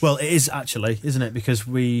 years? Well, it is actually, isn't it? Because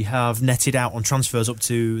we have netted out on transfers up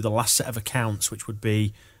to the last set of accounts, which would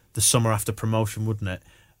be the summer after promotion, wouldn't it?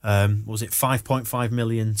 Was it 5.5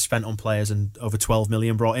 million spent on players and over 12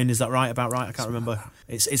 million brought in? Is that right? About right? I can't remember.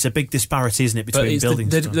 It's a big disparity, isn't it, between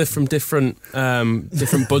buildings? They're from different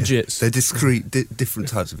budgets. They're discrete, different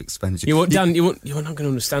types of expenditure. Dan, you're not going to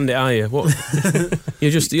understand it, are you? What?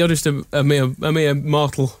 you're just a mere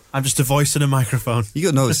mortal. I'm just a voice in a microphone. You got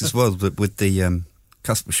to notice as well that with the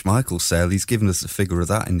Kasper Schmeichel sale, he's given us a figure of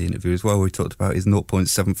that in the interview as well, where he talked about his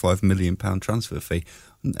 £0.75 million transfer fee.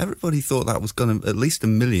 And everybody thought that was going to at least $1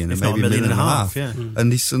 million, if and maybe not $1.5 million,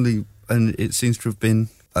 $1.5 million. And it seems to have been.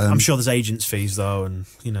 I'm sure there's agents' fees though, and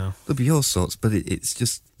there'll be all sorts. But it's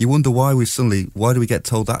just, you wonder why do we get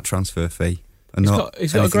told that transfer fee? And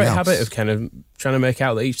he's got a great else? habit of kind of trying to make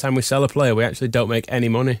out that each time we sell a player, we actually don't make any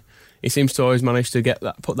money. He seems to always manage to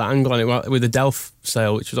put that angle on it with the Delph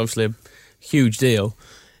sale, which was obviously a huge deal.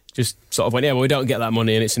 Just sort of went, yeah, well, we don't get that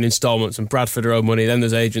money and it's in instalments, and Bradford are owed money, then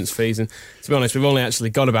there's agents' fees, and to be honest, we've only actually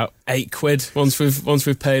got about £8 once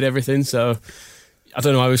we've paid everything, so I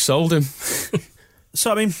don't know how we sold him.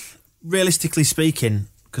 So, I mean, realistically speaking,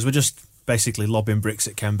 because we're just basically lobbing bricks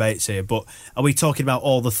at Ken Bates here, but are we talking about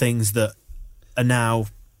all the things that are now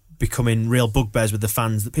becoming real bugbears with the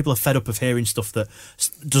fans, that people are fed up of hearing stuff that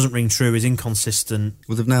doesn't ring true, is inconsistent?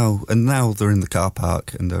 Well, now they're in the car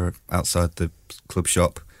park and they're outside the club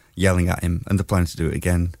shop yelling at him, and they're planning to do it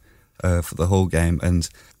again for the whole game. And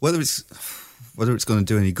whether it's going to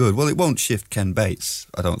do any good, well, it won't shift Ken Bates,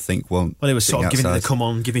 I don't think. Well, it was sort of giving it the come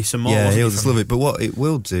on, give me some more. Yeah, he'll just love it. But what it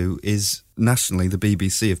will do is, nationally, the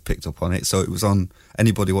BBC have picked up on it, so it was on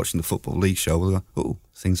anybody watching the Football League show will go, oh,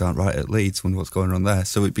 things aren't right at Leeds, wonder what's going on there.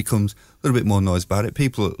 So it becomes a little bit more noise about it.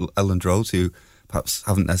 People at Elland Road who perhaps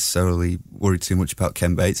haven't necessarily worried too much about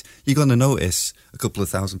Ken Bates, you're going to notice a couple of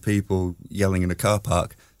thousand people yelling in a car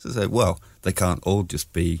park. So they say, well, they can't all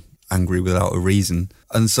just be angry without a reason.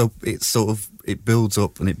 And so it builds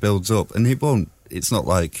up and it builds up, and it won't. It's not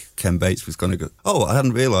like Ken Bates was going to go, oh, I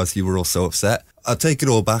hadn't realised you were all so upset. I'll take it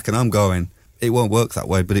all back and I'm going. It won't work that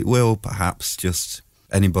way, but it will perhaps just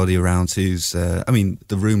anybody around who's... the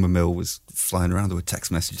rumour mill was flying around. There were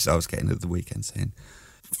text messages I was getting at the weekend saying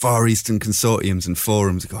Far Eastern consortiums and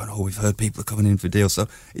forums are going, oh, we've heard people are coming in for deals. So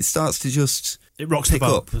it starts to just... It rocks pick the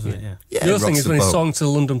boat, up. Doesn't it? Yeah, the other thing is when he's talking to the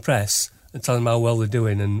London press and telling them how well they're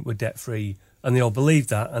doing and we're debt-free, and they all believe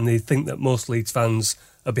that, and they think that most Leeds fans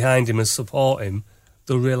are behind him and support him,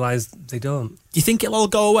 they'll realise they don't. Do you think it'll all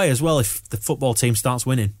go away as well if the football team starts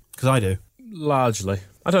winning? Because I do. Largely.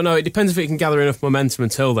 I don't know. It depends if it can gather enough momentum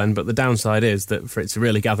until then, but the downside is that for it to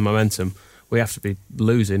really gather momentum, we have to be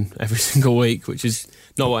losing every single week, which is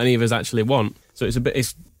not what any of us actually want. So it's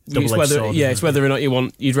whether or not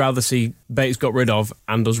you'd rather see Bates got rid of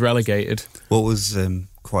and us relegated. What was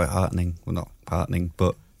quite heartening, well, not heartening,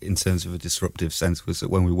 but in terms of a disruptive sense, was that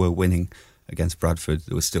when we were winning against Bradford,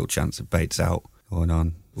 there was still a chance of Bates out going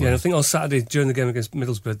on. Yeah, I think on Saturday during the game against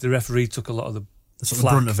Middlesbrough, the referee took a lot of the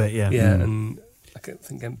brunt of it. Yeah, and I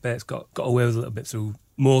think Bates got away with a little bit through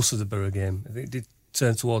most of the Borough game. I think it did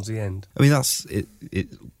turn towards the end. I mean, that's it. It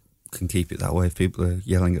can keep it that way if people are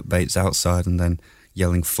yelling at Bates outside and then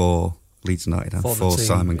yelling for Leeds United and for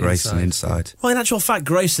Simon Grayson inside. Yeah. Well, in actual fact,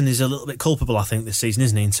 Grayson is a little bit culpable, I think, this season,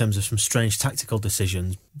 isn't he, in terms of some strange tactical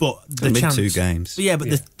decisions. But the chance, 2 games. Yeah, but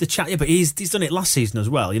the chat. Yeah, but he's done it last season as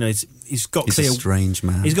well. You know, he's got he's a strange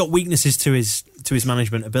man. He's got weaknesses to his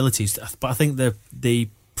management abilities, but I think the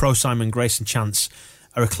pro Simon Grayson chants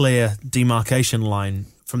are a clear demarcation line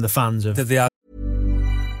from the fans of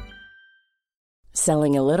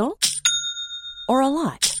Selling a little or a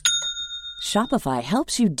lot? Shopify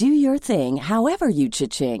helps you do your thing however you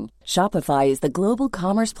cha-ching. Shopify is the global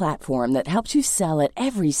commerce platform that helps you sell at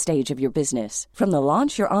every stage of your business. From the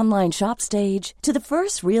launch your online shop stage to the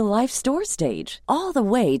first real-life store stage, all the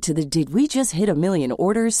way to the did we just hit a million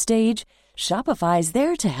orders stage. Shopify's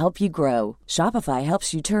there to help you grow. Shopify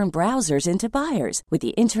helps you turn browsers into buyers with the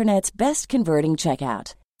internet's best converting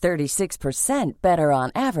checkout. 36% better on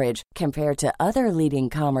average compared to other leading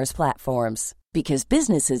commerce platforms. Because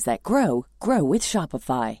businesses that grow, grow with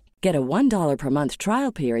Shopify. Get a $1 per month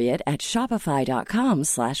trial period at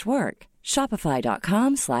shopify.com/work.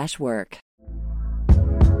 Shopify.com/work.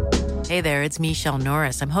 Hey there, it's Michelle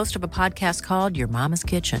Norris. I'm host of a podcast called Your Mama's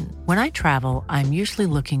Kitchen. When I travel, I'm usually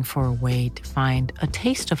looking for a way to find a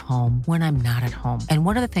taste of home when I'm not at home. And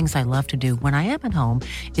one of the things I love to do when I am at home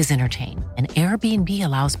is entertain. And Airbnb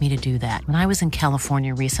allows me to do that. When I was in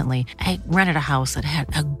California recently, I rented a house that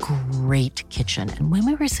had a great kitchen. And when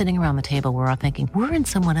we were sitting around the table, we're all thinking, we're in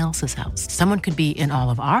someone else's house. Someone could be in all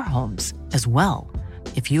of our homes as well.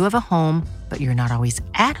 If you have a home, but you're not always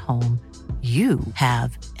at home, you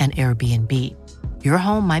have an Airbnb. Your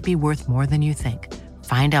home might be worth more than you think.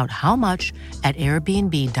 Find out how much at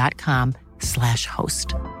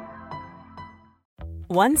airbnb.com/host.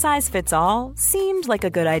 One size fits all seemed like a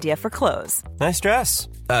good idea for clothes. Nice dress.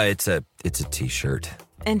 It's a t-shirt.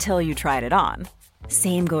 Until you tried it on.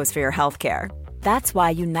 Same goes for your healthcare. That's why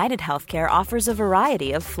United Healthcare offers a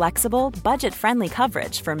variety of flexible, budget-friendly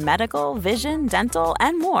coverage for medical, vision, dental,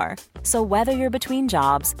 and more. So whether you're between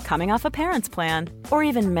jobs, coming off a parent's plan, or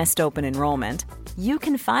even missed open enrollment, you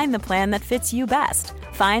can find the plan that fits you best.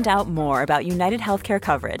 Find out more about United Healthcare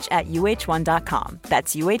coverage at uh1.com.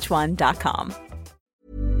 That's uh1.com.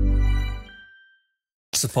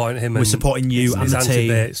 Supporting him. We're supporting you and the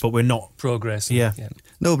team, but we're not progressing. Yeah.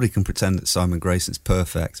 Nobody can pretend that Simon Grayson's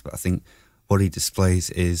perfect, but I think what he displays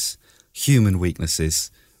is human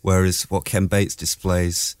weaknesses, whereas what Ken Bates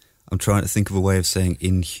displays, I'm trying to think of a way of saying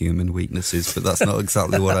inhuman weaknesses, but that's not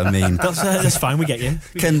exactly what I mean. That's fine, we get you.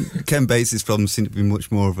 Ken Bates' problems seem to be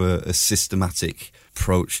much more of a systematic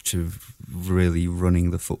approach to really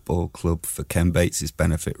running the football club for Ken Bates'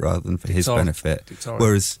 benefit rather than for his benefit.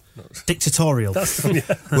 Whereas dictatorial.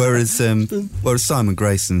 Whereas Simon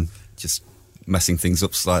Grayson just messing things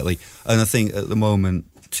up slightly. And I think at the moment,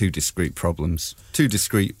 two discrete problems, two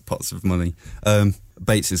discrete pots of money.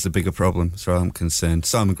 Bates is the bigger problem, as far as I'm concerned.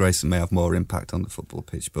 Simon Grayson may have more impact on the football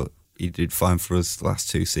pitch, but he did fine for us the last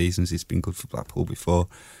 2 seasons. He's been good for Blackpool before.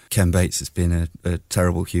 Ken Bates has been a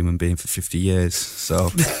terrible human being for 50 years. So,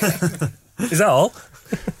 is that all?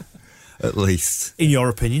 At least, in your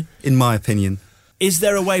opinion, in my opinion, is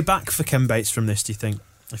there a way back for Ken Bates from this? Do you think,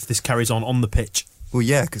 if this carries on the pitch? Well,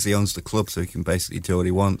 yeah, because he owns the club, so he can basically do what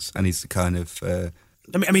he wants, and he's the kind of.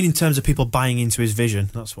 I mean, in terms of people buying into his vision,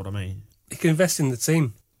 that's what I mean. He can invest in the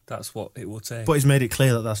team. That's what it will take. But he's made it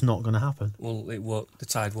clear that that's not going to happen. Well, it won't. The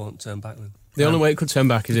tide won't turn back then. The only way it could turn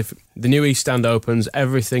back is if the new East Stand opens,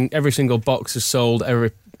 every single box is sold,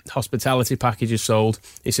 every hospitality package is sold.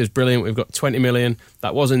 He says, brilliant, we've got 20 million.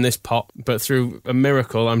 That was in this pot, but through a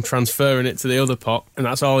miracle, I'm transferring it to the other pot, and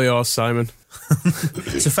that's all yours, Simon.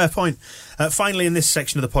 It's a fair point. Finally, in this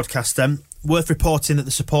section of the podcast, worth reporting that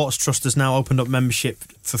the Supporters Trust has now opened up membership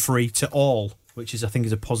for free to all, which I think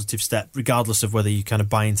is a positive step, regardless of whether you kind of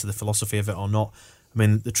buy into the philosophy of it or not. I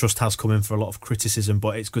mean, the Trust has come in for a lot of criticism,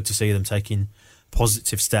 but it's good to see them taking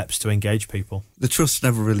positive steps to engage people. The Trust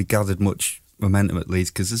never really gathered much momentum at Leeds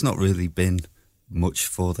because there's not really been much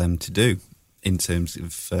for them to do in terms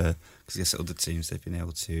of, because I guess other teams, they've been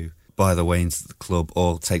able to buy their way into the club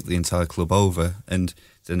or take the entire club over, and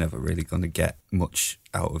they're never really going to get much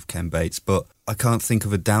out of Ken Bates. But I can't think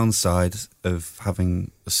of a downside of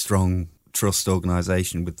having a strong trust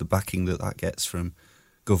organisation with the backing that gets from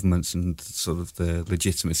governments and sort of the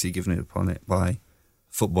legitimacy given upon it by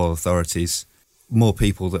football authorities. More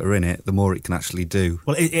people that are in it, the more it can actually do.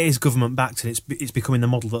 Well, it is government backed, and it's becoming the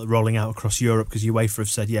model that they're rolling out across Europe, because UEFA have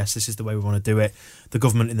said, yes, this is the way we want to do it. The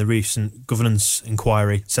government in the recent governance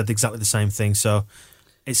inquiry said exactly the same thing. So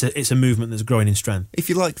it's a movement that's growing in strength. If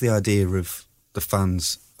you like the idea of the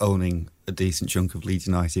fans owning a decent chunk of Leeds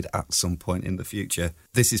United at some point in the future,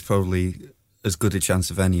 this is probably as good a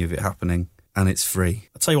chance of any of it happening, and it's free.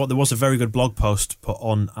 I'll tell you what, there was a very good blog post put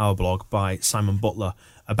on our blog by Simon Butler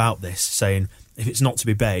about this, saying if it's not to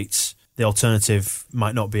be Bates, the alternative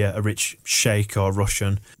might not be a rich sheikh or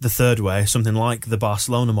Russian. The third way, something like the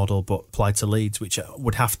Barcelona model but applied to Leeds, which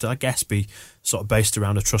would have to, I guess, be sort of based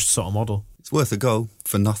around a trust sort of model. It's worth a go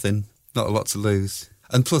for nothing, not a lot to lose.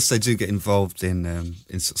 And plus they do get involved in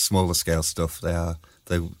sort of smaller scale stuff.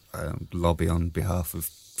 They lobby on behalf of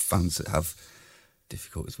fans that have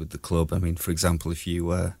difficulties with the club. I mean, for example, if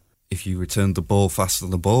you returned the ball faster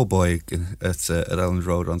than the ball boy at Elland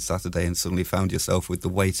Road on Saturday and suddenly found yourself with the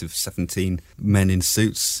weight of 17 men in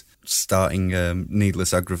suits starting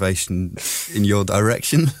needless aggravation in your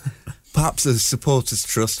direction, perhaps a supporters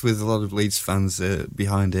trust with a lot of Leeds fans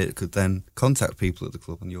behind it could then contact people at the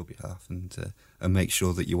club on your behalf and make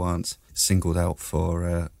sure that you aren't singled out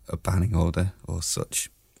for a banning order or such.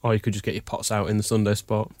 Or you could just get your pots out in the Sunday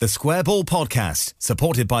Sport. The Square Ball Podcast,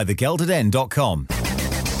 supported by thegeldeden.com.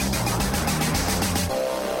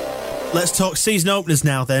 Let's talk season openers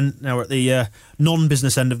now then. Now we're at the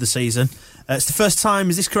non-business end of the season. It's the first time,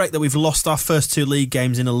 is this correct, that we've lost our first 2 league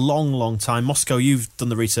games in a long, long time? Moscow, you've done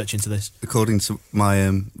the research into this. According to my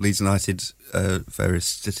Leeds United various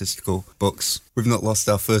statistical books, we've not lost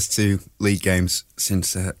our first 2 league games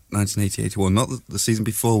since 1980-81. Not the season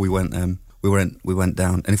before we went down.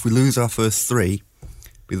 And if we lose our first 3, it'll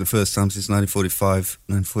be the first time since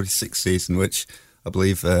 1945-1946 season, which I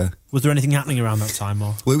believe... was there anything happening around that time?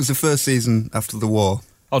 Or? Well, it was the first season after the war.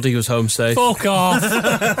 Oddie was home safe. Fuck off!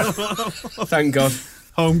 Thank God.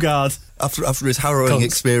 Home guard. After his harrowing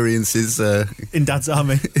experiences in Dad's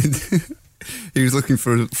army. He was looking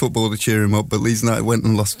for football to cheer him up, but Leeds United went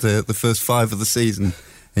and lost the first 5 of the season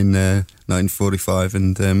in 1945.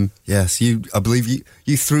 And yes, I believe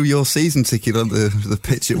you threw your season ticket on the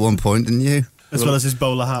pitch at one point, didn't you? As well as his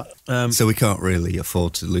bowler hat. So we can't really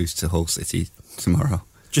afford to lose to Hull City tomorrow.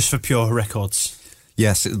 Just for pure records.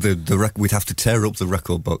 Yes, we'd have to tear up the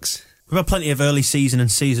record books. We've had plenty of early season and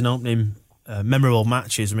season opening memorable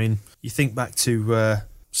matches. I mean, you think back to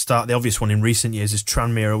start the obvious one in recent years is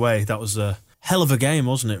Tranmere away. That was a hell of a game,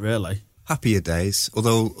 wasn't it, really? Happier days,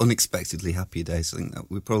 although unexpectedly happier days. I think that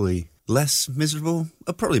we're probably less miserable,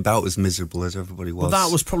 probably about as miserable as everybody was. Well,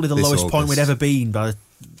 that was probably the lowest point we'd ever been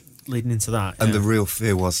leading into that. And the real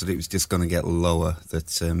fear was that it was just going to get lower,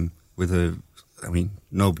 that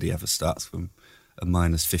nobody ever starts from a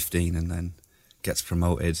minus 15 and then gets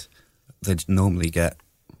promoted. They'd normally get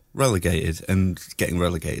relegated, and getting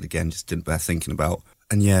relegated again just didn't bear thinking about.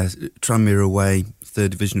 And yeah, Tranmere away, 3rd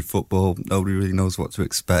Division football, nobody really knows what to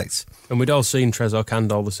expect. And we'd all seen Trezor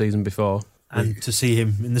Kandol the season before. And to see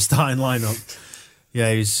him in the starting lineup,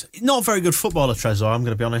 yeah, he's not a very good footballer, Trezor, I'm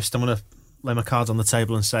going to be honest. I'm going to lay my cards on the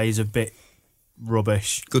table and say he's a bit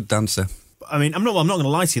rubbish. Good dancer. I mean, I'm not going to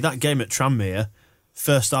lie to you, that game at Tranmere,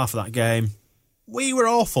 first half of that game, we were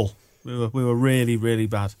awful. We were really, really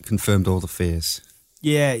bad. Confirmed all the fears.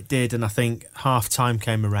 Yeah, it did, and I think half-time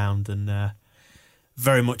came around and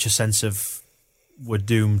very much a sense of we're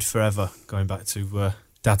doomed forever, going back to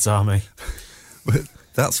Dad's army. But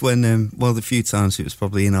that's when, one of the few times it was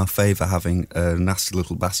probably in our favour having a nasty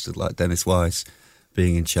little bastard like Dennis Wise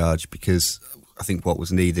being in charge, because I think what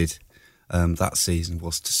was needed that season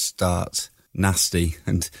was to start nasty,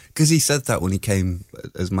 and because he said that when he came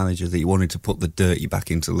as manager, that he wanted to put the dirty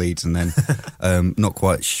back into Leeds, and then not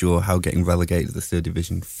quite sure how getting relegated to the 3rd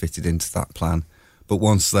Division fitted into that plan. But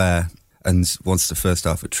once there, and once the first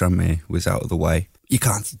half at Tranmere was out of the way, you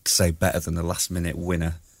can't say better than a last minute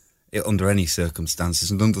winner under any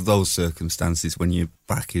circumstances, and under those circumstances when your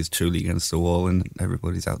back is truly against the wall and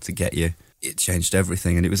everybody's out to get you, it changed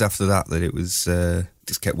everything. And it was after that it was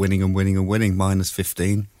just kept winning and winning and winning. minus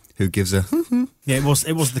 15. Who gives a... Yeah, it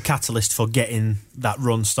was the catalyst for getting that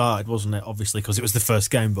run started, wasn't it? Obviously, because it was the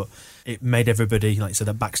first game, but it made everybody, like you said,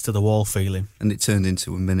 their backs to the wall feeling. And it turned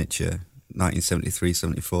into a miniature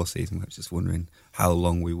 1973-74 season. I was just wondering how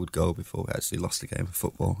long we would go before we actually lost a game of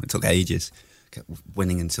football. It took ages, kept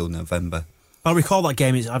winning until November. I recall that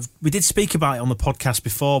game. We did speak about it on the podcast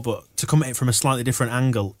before, but to come at it from a slightly different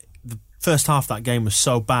angle, the first half of that game was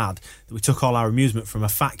so bad that we took all our amusement from a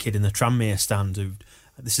fat kid in the Tranmere stand who...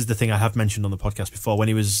 This is the thing I have mentioned on the podcast before, when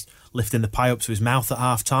he was lifting the pie up to his mouth at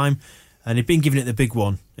half-time, and he'd been giving it the big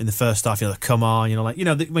one in the first half, like, come on,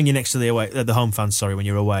 when you're next to the home fans, when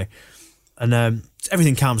you're away. And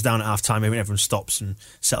everything calms down at half-time, everyone stops and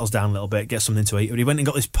settles down a little bit, gets something to eat. But he went and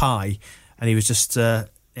got this pie, and he was just, he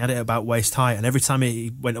had it about waist high, and every time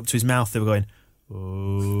he went up to his mouth, they were going,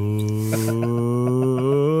 oh,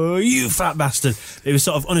 you fat bastard. He was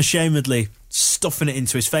sort of unashamedly stuffing it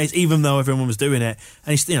into his face, even though everyone was doing it,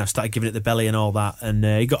 and he started giving it the belly and all that, and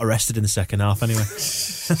he got arrested in the second half anyway,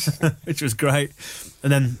 which was great.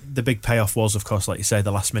 And then the big payoff was, of course, like you say,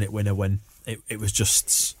 the last minute winner, when it was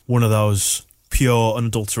just one of those pure,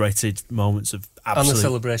 unadulterated moments of absolute... And the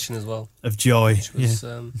celebration as well. Of joy. Which was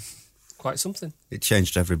quite something. It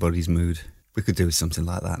changed everybody's mood. We could do with something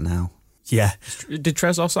like that now. Yeah. Did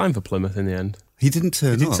Trezor sign for Plymouth in the end? He didn't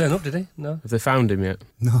turn up. He didn't turn up, did he? No. Have they found him yet?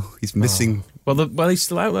 No, he's missing. Oh. Well, he's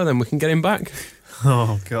still out there then. We can get him back.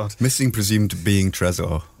 Oh, God. Missing presumed being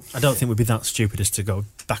Trezor. I don't think we'd be that stupid as to go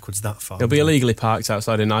backwards that far. He'll be illegally parked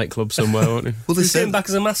outside a nightclub somewhere, won't he? Well, they sent him back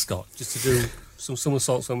as a mascot, just to do some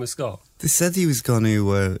somersaults when we score. They said he was going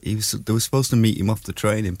to... they were supposed to meet him off the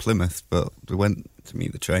train in Plymouth, but they went to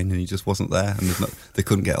meet the train and he just wasn't there, and they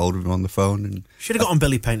couldn't get hold of him on the phone. And should have got on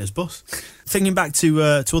Billy Painter's bus. Thinking back to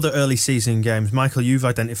other early season games, Michael, you've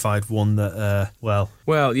identified one that, Well,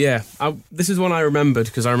 yeah. This is one I remembered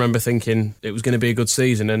because I remember thinking it was going to be a good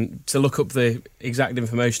season, and to look up the exact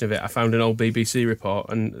information of it, I found an old BBC report,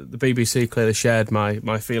 and the BBC clearly shared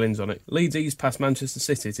my feelings on it. Leeds eased past Manchester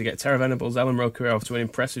City to get Terra Venables' Ellen Roquereau to an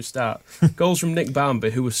impressive start. Goals from Nick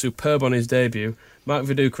Barmby, who was superb on his debut. Mark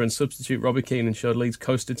Viduka and substitute Robbie Keane ensured Leeds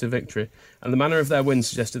coasted to victory, and the manner of their win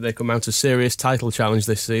suggested they could mount a serious title challenge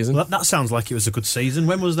this season. Well, that sounds like it was a good season.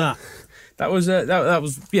 When was that? That was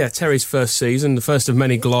Terry's first season, the first of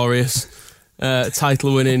many glorious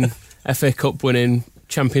title-winning, FA Cup winning,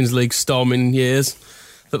 Champions League storming years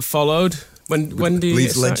that followed. When did he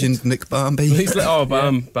Leeds legend Nick Barmby?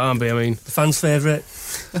 Barmby. I mean, the fans' favourite.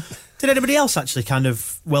 Did anybody else actually kind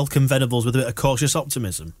of welcome Venables with a bit of cautious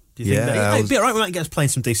optimism? Do you think that it'd be all right? We might get us playing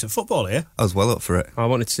some decent football here. I was well up for it. I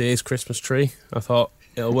wanted to see his Christmas tree. I thought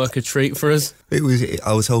it'll work a treat for us.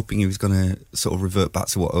 I was hoping he was going to sort of revert back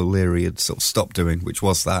to what O'Leary had sort of stopped doing, which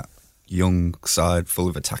was that young side full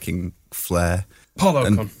of attacking flair. Paul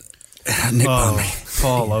Ocon.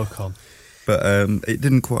 Paul Ocon. But it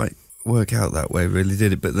didn't quite work out that way, really,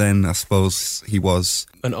 did it? But then I suppose he was...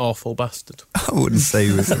 An awful bastard. I wouldn't say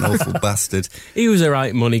he was an awful bastard. He was a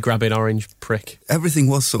right money-grabbing orange prick. Everything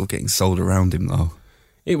was sort of getting sold around him, though.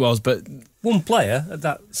 It was, but... One player at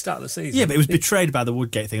that start of the season. Yeah, but it was betrayed by the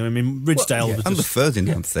Woodgate thing. I mean, Ridgedale was and the just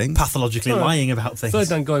Ferdinand thing. pathologically lying about things.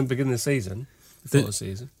 Ferdinand going beginning of the season, before the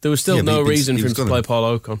season. There was still no reason for him to play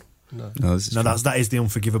Paul Ocon. No, that is the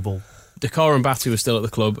unforgivable. Decorum Batty was still at the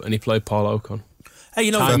club and he played Paul Ocon. Hey,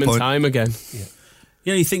 you know, time and time again. Yeah.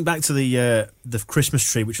 You know, you think back to the Christmas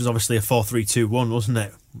tree, which was obviously a 4-3-2-1, wasn't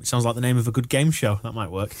it? It sounds like the name of a good game show. That might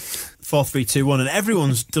work. 4-3-2-1, and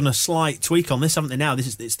everyone's done a slight tweak on this, haven't they? Now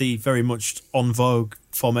it's the very much en vogue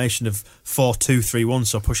formation of 4-2-3-1,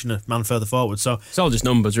 so pushing a man further forward. So it's all just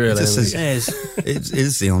numbers, really. It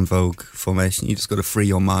is the en vogue formation. You just got to free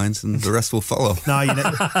your minds, and the rest will follow. No, you're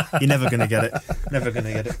never going to get it. Never going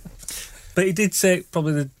to get it. But he did say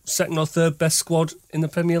probably the second or third best squad in the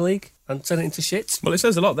Premier League and turn it into shit. Well, it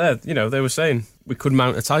says a lot there. You know, they were saying we could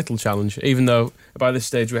mount a title challenge, even though by this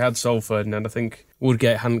stage we had Sol Ferdinand. I think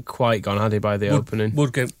Woodgate hadn't quite gone, had he, by the opening?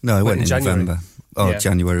 Woodgate No, it went in January. November. Oh, yeah.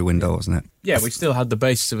 January window, wasn't it? Yeah, we still had the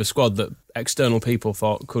basis of a squad that external people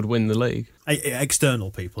thought could win the league. External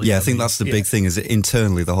people? Yeah, I think that's the big thing, is that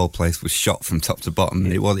internally the whole place was shot from top to bottom.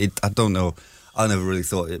 And I don't know, I never really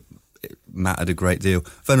thought it mattered a great deal.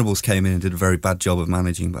 Venables came in and did a very bad job of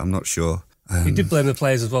managing, but I'm not sure. He did blame the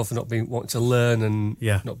players as well for not wanting to learn and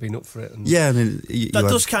not being up for it. And yeah, and then that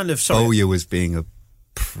does kind of... Bowyer was being a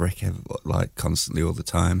prick, like, constantly all the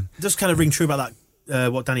time. It does kind of ring true about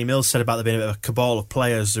that, what Danny Mills said about there being a bit of a cabal of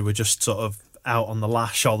players who were just sort of out on the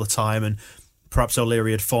lash all the time, and perhaps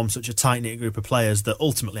O'Leary had formed such a tight-knit group of players that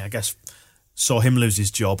ultimately, I guess, saw him lose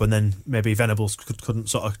his job, and then maybe Venables couldn't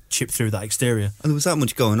sort of chip through that exterior. And there was that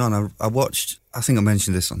much going on. I watched, I think I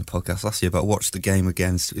mentioned this on the podcast last year, but I watched the game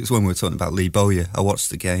against, it was when we were talking about Lee Bowyer, I watched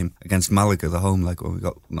the game against Malaga, the home leg, when we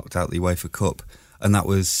got knocked out of the UEFA Cup. And that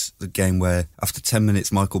was the game where, after 10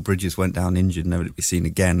 minutes, Michael Bridges went down injured, never to be seen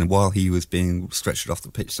again. And while he was being stretched off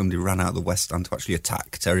the pitch, somebody ran out of the West Stand to actually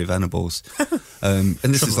attack Terry Venables. And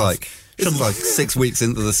this is like 6 weeks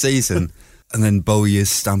into the season. And then Bowyer's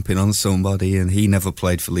stamping on somebody, and he never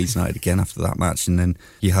played for Leeds United again after that match. And then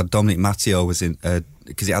you had Dominic Matteo was in,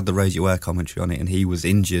 because it had the Radio Air commentary on it, and he was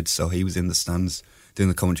injured, so he was in the stands doing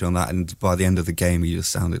the commentary on that. And by the end of the game, he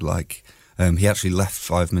just sounded like he actually left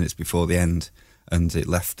 5 minutes before the end, and it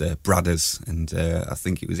left Bradders, and I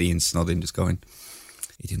think it was Ian Snodding just going,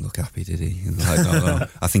 he didn't look happy, did he? And like, no.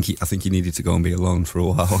 I think he needed to go and be alone for a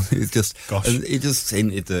while. It just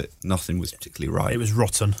hinted that nothing was particularly right. It was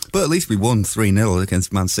rotten. But at least we won 3-0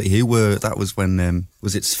 against Man City. That was when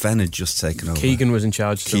was it Sven had just taken over? Keegan was in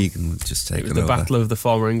charge still. Keegan was just taken over. It was the battle of the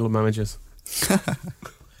former England managers.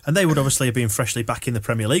 And they would obviously have been freshly back in the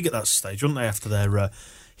Premier League at that stage, wouldn't they, after their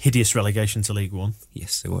hideous relegation to League One?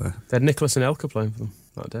 Yes, they were. They had Nicholas and Elka playing for them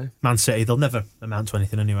that day. Man City, they'll never amount to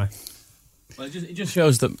anything anyway. Well, it just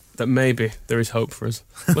shows that maybe there is hope for us.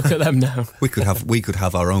 Look at them now. we could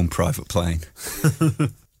have our own private plane.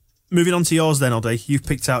 Moving on to yours then, Oddy. You've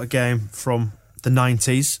picked out a game from the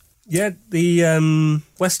 90s. Yeah, the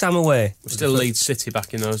West Ham away. Still Leeds City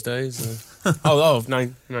back in those days. 90. No,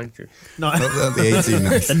 the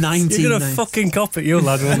 1890s. The 1990s. You're going to fucking cop it, you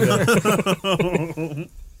lad, weren't you?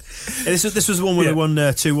 This was the one where they won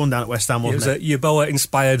 2-1 down at West Ham, wasn't it? It was a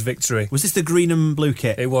Yeboah-inspired victory. Was this the green and blue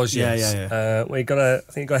kit? It was, yes. Yeah. Where I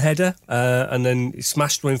think he got a header, and then he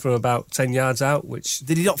smashed one from about 10 yards out, which...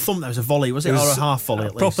 Did he not thump that? It was a volley, was it? Or a half volley,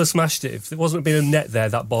 at least? Proper smashed it. If there wasn't been a net there,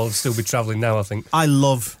 that ball would still be travelling now, I think. I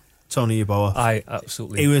love Tony Yeboah. I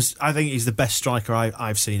absolutely... I think he's the best striker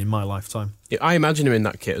I've seen in my lifetime. Yeah, I imagine him in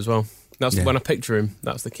that kit as well. When I picture him,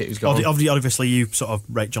 that's the kit he's got. Obviously, you sort of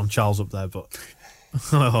rate John Charles up there, but...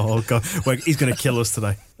 Oh, God. Well, he's going to kill us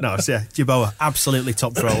today. No, yeah, Yeboah, absolutely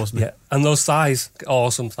top throw, wasn't he? Yeah, and those thighs,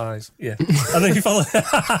 awesome thighs. Yeah. And then you follow...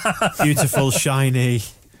 Beautiful, shiny,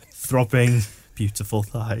 throbbing, beautiful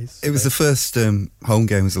thighs. It was the first home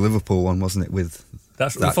game was the Liverpool one, wasn't it, with... We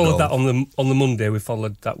followed that on the Monday. We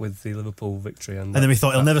followed that with the Liverpool victory, and then we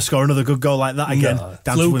thought he'll never score another good goal like that again. No.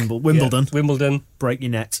 Down to Wimbledon. Yeah, Wimbledon. Break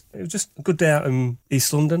your net. It was just a good day out in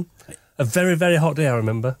East London. A very, very hot day, I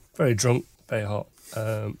remember. Very drunk, very hot.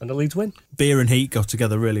 And the Leeds win. Beer and heat go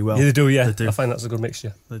together really well. Yeah, they do, yeah. They do. I find that's a good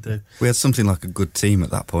mixture. They do. We had something like a good team at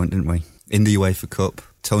that point, didn't we? In the UEFA Cup,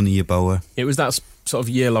 Tony Yeboah. It was that sort of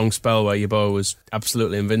year-long spell where Yeboah was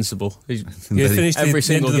absolutely invincible. He finished every the end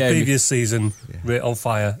single of the game. previous season on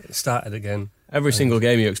fire. It started again. Every single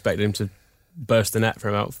game you expected him to burst the net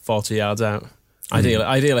from about 40 yards out.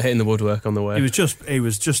 Ideally hitting the woodwork on the way. He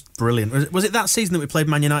was just brilliant. Was it that season that we played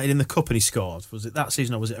Man United in the Cup and he scored? Was it that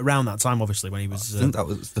season, or was it around that time, obviously, when he was... I think that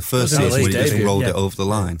was the first season where he just rolled it over the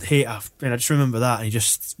line. I just remember that, and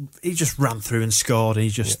he just ran through and scored, and he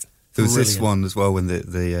just... There was this one as well when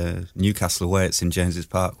the Newcastle away at St James's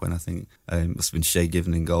Park, when I think it must have been Shea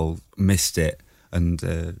Given in goal, missed it, and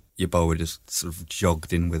Yeboah just sort of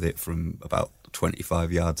jogged in with it from about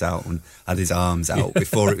 25 yards out and had his arms out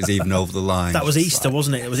before it was even over the line. That was Easter,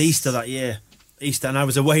 wasn't it? It was Easter that year. Easter, and I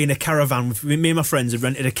was away in a caravan. Me and my friends had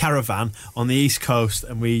rented a caravan on the East Coast,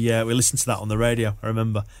 and we listened to that on the radio, I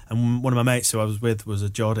remember. And one of my mates who I was with was a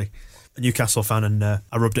Geordie, a Newcastle fan, and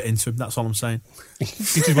I rubbed it into him. That's all I'm saying.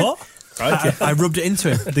 Did you what? I rubbed it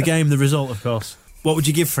into him. The game, the result, of course. What would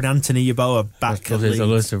you give for an Anthony Yeboah back at Leeds? There's a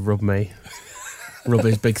lot to rub me. Rub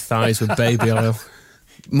his big thighs with baby oil.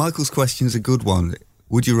 Michael's question is a good one.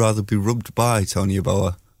 Would you rather be rubbed by Tony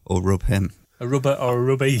Yeboah or rub him? A rubber or a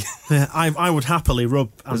rubby? Yeah, I would happily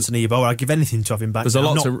rub Anthony Yeboah. I'd give anything to have him back. There's a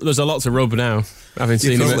lot to rub now. Having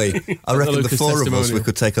seen him. I reckon the four of us, we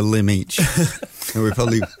could take a limb each. And we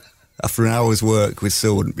probably, after an hour's work, we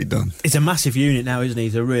still wouldn't be done. It's a massive unit now, isn't he?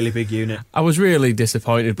 He's a really big unit. I was really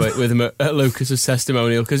disappointed with him at Lucas's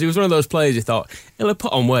testimonial, because he was one of those players you thought, he'll have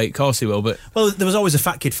put on weight, of course he will, but... Well, there was always a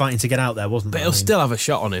fat kid fighting to get out there, wasn't there? But he'll still have a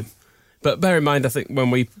shot on him. But bear in mind, I think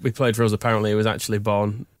when we played for us, apparently he was actually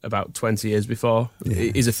born about 20 years before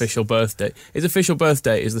his official birthday. His official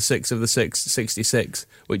birthday is the 6th of the 6th, 66,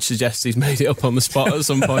 which suggests he's made it up on the spot at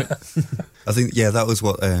some point. I think, that was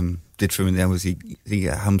what did for him in the end, was he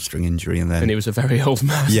got a hamstring injury, and he was a very old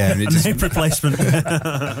man. Yeah, and hip replacement.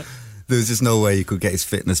 There was just no way he could get his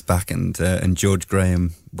fitness back, and George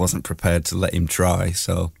Graham wasn't prepared to let him try,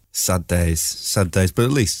 so... Sad days, but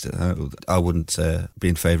at least I wouldn't be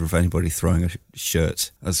in favour of anybody throwing a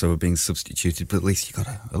shirt as they were being substituted, but at least you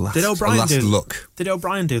got a last look. Did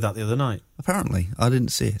O'Brien do that the other night? Apparently, I didn't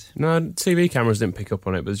see it. No, TV cameras didn't pick up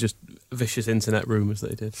on it, but there's just vicious internet rumours that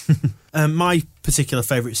he did. My particular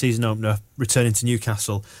favourite season opener, returning to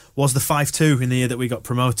Newcastle, was the 5-2 in the year that we got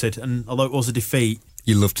promoted, and although it was a defeat...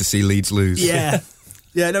 You love to see Leeds lose. Yeah.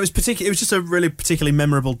 Yeah, no, it was just a really particularly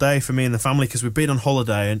memorable day for me and the family, because we'd been on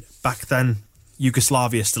holiday, and back then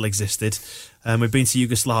Yugoslavia still existed. We'd been to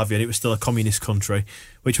Yugoslavia and it was still a communist country,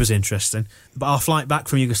 which was interesting. But our flight back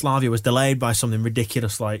from Yugoslavia was delayed by something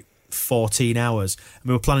ridiculous like 14 hours. And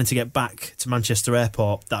we were planning to get back to Manchester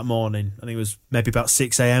Airport that morning. I think it was maybe about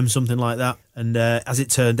 6 a.m, something like that. And as it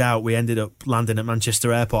turned out, we ended up landing at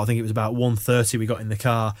Manchester Airport. I think it was about 1:30 we got in the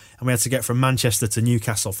car, and we had to get from Manchester to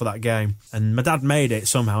Newcastle for that game. And my dad made it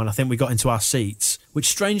somehow, and I think we got into our seats, which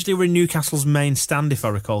strangely were in Newcastle's main stand, if I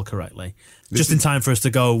recall correctly. Just in time for us to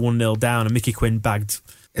go 1-0 down, and Mickey Quinn bagged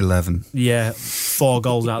 11. Yeah, 4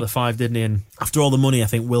 goals out of the 5, didn't he? And after all the money I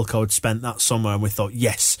think Wilco had spent that summer, and we thought,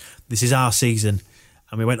 yes, this is our season.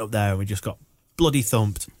 And we went up there and we just got bloody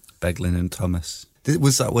thumped. Beglin and Thomas.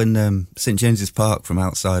 Was that when St James's Park from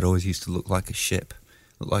outside always used to look like a ship?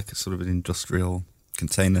 Look like a sort of an industrial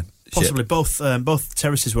container Possibly. ship? Both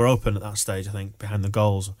terraces were open at that stage, I think, behind the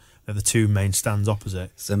goals. They're the 2 main stands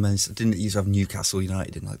opposite. So didn't it used to have Newcastle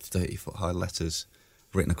United in like 30-foot high letters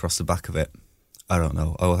written across the back of it? I don't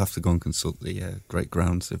know. I will have to go and consult the Great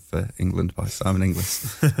Grounds of England by Simon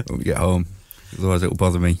Inglis when we get home. Otherwise it will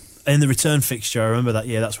bother me. In the return fixture, I remember that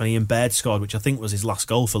year, that's when Ian Baird scored, which I think was his last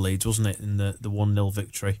goal for Leeds, wasn't it, in the 1-0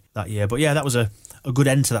 victory that year. But yeah, that was a good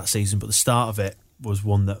end to that season, but the start of it was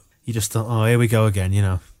one that you just thought, oh, here we go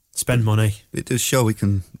again, spend money. It does show we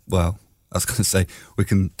can, well, I was going to say, we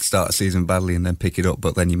can start a season badly and then pick it up,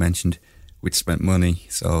 but then you mentioned we'd spent money,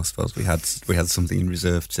 so I suppose we had something in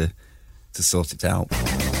reserve to sort it out.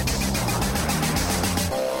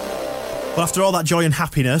 Well, after all that joy and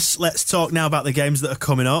happiness, let's talk now about the games that are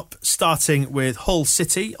coming up, starting with Hull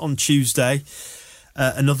City on Tuesday,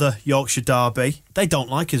 another Yorkshire derby. They don't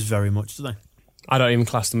like us very much, do they? I don't even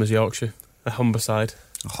class them as Yorkshire. A Humberside.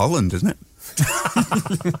 Holland, isn't it?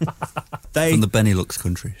 From the Benelux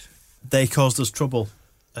countries. They caused us trouble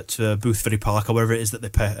at Boothbury Park, or wherever it is that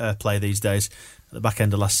they play these days, at the back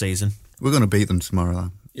end of last season. We're going to beat them tomorrow,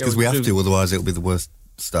 though. Because we have to, otherwise it'll be the worst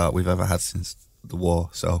start we've ever had since the war.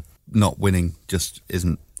 So not winning just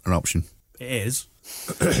isn't an option. It is.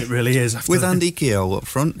 It really is. With Andy Keogh up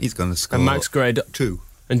front, he's going to score. And Max Gray 2.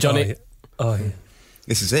 And Johnny. Oh, yeah.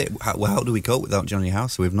 This is it. How do we cope without Johnny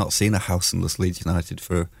House? We've not seen a Housenless Leeds United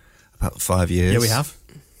for about 5 years. Yeah, we have.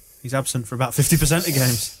 He's absent for about 50% of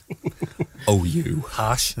games. OU.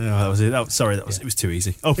 Harsh. Oh, that was it. It was too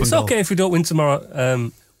easy. Open It's goal. okay if we don't win tomorrow.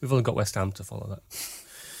 We've only got West Ham to follow that.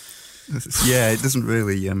 Yeah, it doesn't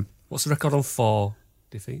really. What's the record on 4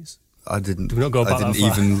 defeats? I didn't. Do we not go back I that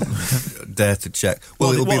didn't far? even dare to check. Well,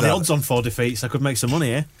 What it'll are be the that. odds on 4 defeats? I could make some money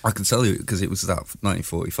here. I can tell you because it was that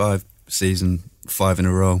 1945 season, 5 in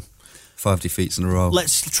a row, 5 defeats in a row.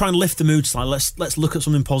 Let's try and lift the mood slightly. Let's look at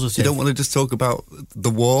something positive. You don't want to just talk about the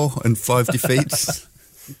war and 5 defeats.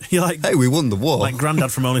 You're like, Hey, we won the war. like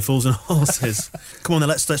Grandad from Only Fools and Horses. Come on then,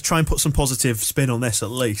 let's try and put some positive spin on this at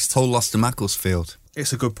least. Hull lost to Macclesfield.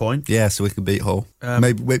 It's a good point. Yeah, so we can beat Hull.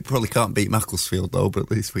 Maybe we probably can't beat Macclesfield though, but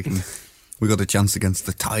at least we can. We got a chance against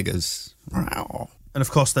the Tigers. And of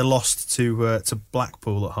course, they lost to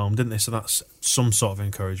Blackpool at home, didn't they? So that's some sort of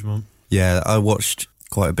encouragement. Yeah, I watched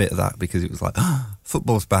quite a bit of that because it was like,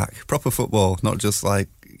 football's back, proper football, not just like,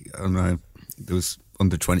 I don't know, there was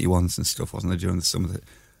under 21s and stuff, wasn't there, during the summer?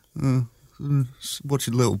 Watched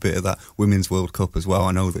a little bit of that Women's World Cup as well.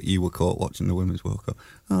 I know that you were caught watching the Women's World Cup.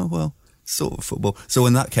 Oh, well, sort of football. So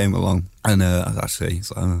when that came along, and actually,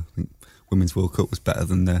 it's like, I think Women's World Cup was better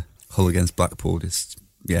than the Hull against Blackpool. Just,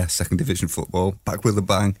 yeah, second division football, back with a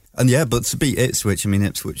bang. And yeah, but to beat Ipswich, I mean,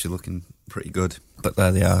 Ipswich are looking pretty good. But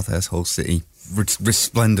there they are, there's Hull City,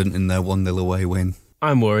 resplendent in their 1-0 away win.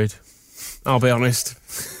 I'm worried. I'll be honest.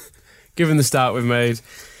 Given the start we've made.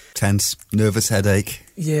 Tense, nervous headache.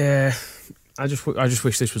 Yeah. I just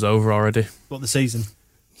wish this was over already. What, the season?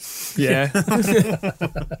 Yeah.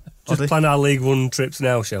 Just plan our League One trips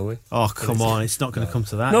now, shall we? Oh, come on. It's not going to come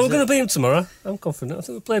to that. No, is we're going it? to beat them tomorrow. I'm confident. I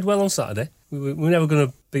think we played well on Saturday. We're never going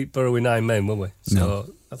to beat Borough with 9 men, were we? So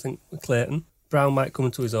No. I think with Clayton, Brown might come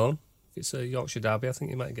into his own. If it's a Yorkshire derby, I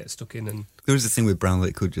think he might get stuck in. And There is a thing with Brownlee,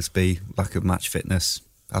 it could just be lack of match fitness.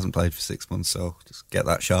 Hasn't played for 6 months, so just get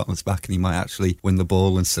that sharpness back and he might actually win the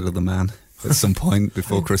ball instead of the man at some point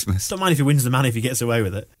before Christmas. Don't mind if he wins the man if he gets away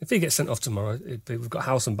with it. if he gets sent off tomorrow, we've got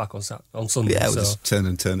Howson back on Sunday. Yeah, we'll so just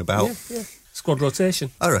turn about. yeah. Squad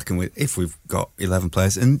rotation. I reckon if we've got 11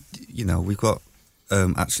 players, and you know we've got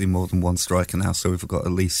actually more than one striker now, so we've got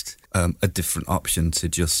at least a different option to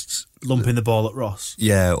just Lumping the ball at Ross.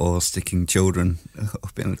 yeah, or sticking children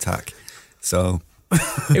up in attack. So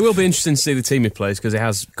It will be interesting to see the team he plays because he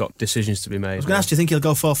has got decisions to be made. I was going to ask, do you think he'll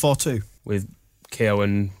go 4-4-2? With Keogh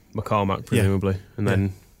and McCormack, presumably. And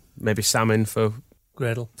then maybe Sam in for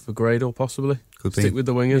Gradle, possibly. Could be. Stick with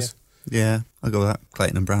the wingers. yeah, I'll go with that.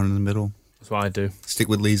 Clayton and Brown in the middle. That's what I'd do. Stick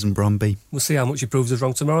with Lees and Bromby. We'll see how much he proves us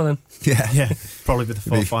wrong tomorrow then. Yeah, Probably with the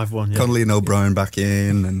 4-5-1. Yeah. Connolly and O'Brien back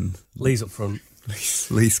in, and Lee's up front.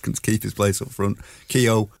 Lees can keep his place up front.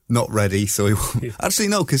 Keogh not ready, so he won't. Actually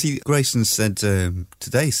no, because Grayson said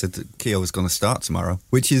today that Keogh was going to start tomorrow,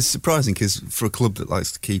 which is surprising because for a club that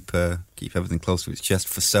likes to keep everything close to its chest,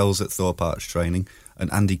 for Sells at Thorpe Arch training,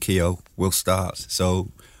 and Andy Keogh will start. So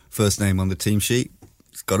first name on the team sheet,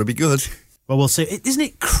 it's got to be good. Well, we'll see. Isn't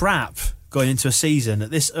it crap going into a season at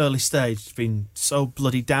this early stage? It's been so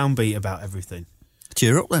bloody downbeat about everything.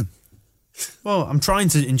 Cheer up then. Well, I'm trying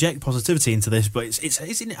to inject positivity into this, but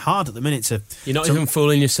isn't it hard at the minute to You're not even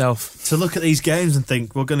fooling yourself. to look at these games and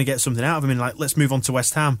think we're going to get something out of them? I mean, like, let's move on to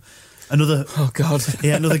West Ham. Another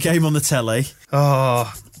game on the telly.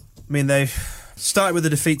 Oh, I mean, they started with a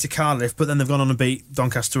defeat to Cardiff, but then they've gone on and beat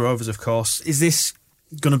Doncaster Rovers, of course. Is this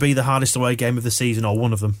going to be the hardest away game of the season, or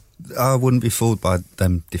one of them? I wouldn't be fooled by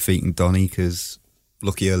them defeating Donny because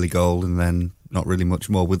lucky early goal and then not really much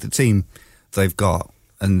more. With the team they've got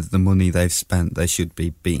and the money they've spent, they should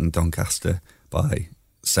be beating Doncaster by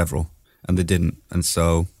several, and they didn't. And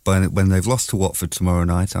so when they've lost to Watford tomorrow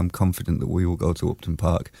night, I'm confident that we will go to Upton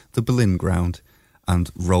Park, the Berlin ground,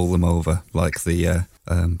 and roll them over like the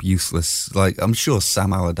useless. Like, I'm sure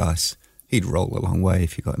Sam Allardyce, he'd roll a long way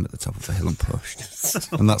if you got him at the top of the hill and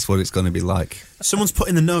pushed. And that's what it's going to be like. Someone's put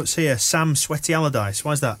in the notes here, Sam Sweaty Allardyce.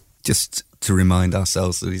 Why is that? Just to remind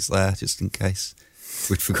ourselves that he's there, just in case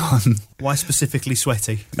we'd forgotten. Why specifically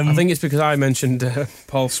Sweaty? I think it's because I mentioned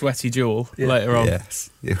Paul Sweaty Jewell later on. Yes.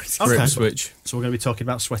 For Ipswich. So we're going to be talking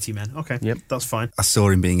about sweaty men. Okay, Yep. That's fine. I saw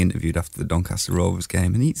him being interviewed after the Doncaster Rovers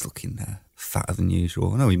game, and he's looking fatter than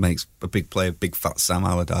usual. I know he makes a big play of big fat Sam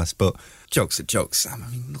Allardyce, but jokes are jokes, Sam. I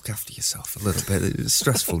mean, look after yourself a little bit. It's a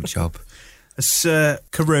stressful job. It's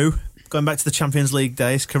Carew, going back to the Champions League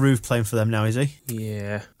days. Carew playing for them now, is he?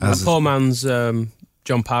 Yeah. Poor man's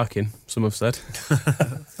John Parkin, some have said.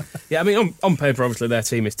 Yeah, I mean, on paper, obviously, their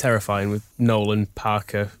team is terrifying with Nolan,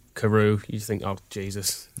 Parker, Carew. You just think, oh,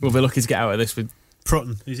 Jesus. We'll be lucky to get out of this with...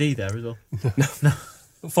 Prutton, is he there as well? No.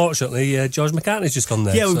 Unfortunately, George McCartney's just gone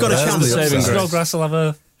there. Yeah, we've got a chance. Saving grace. Snodgrass will have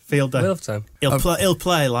a fielder. We'll have time. He'll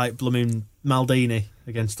play like blooming Maldini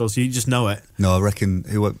against us. You just know it. No, I reckon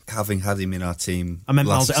having had him in our team. I meant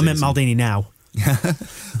Maldini now.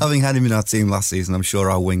 Having had him in our team last season, I'm sure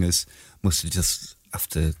our wingers must have just,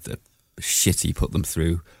 after the shit he put them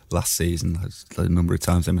through last season, a number of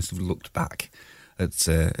times they must have looked back at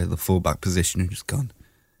the full-back position and just gone,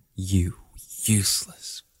 you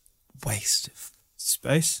useless waste of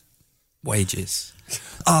space, wages.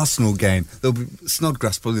 Arsenal game.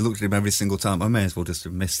 Snodgrass probably looked at him every single time. I may as well just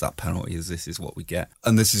have missed that penalty, as this is what we get.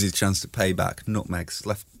 And this is his chance to pay back. Nutmegs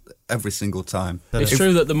left every single time. It's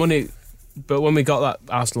true that the money... But when we got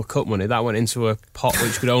that Arsenal Cup money, that went into a pot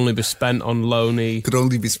which could only be spent on loanee. Could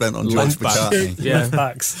only be spent on George McCartney. Yeah.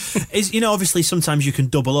 Backs. Obviously sometimes you can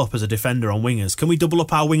double up as a defender on wingers. Can we double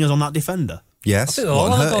up our wingers on that defender? Yes. I think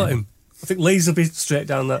all about him. I think Leeds will be straight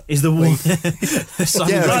down that. Is the one?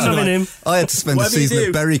 Him. I had to spend a season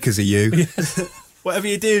at Bury because of you. Whatever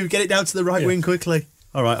you do, get it down to the right wing quickly.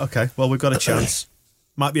 All right, okay. Well, we've got a chance.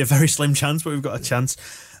 Might be a very slim chance, but we've got a chance.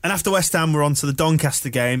 And after West Ham, we're on to the Doncaster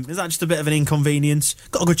game. Is that just a bit of an inconvenience?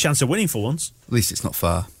 Got a good chance of winning for once. At least it's not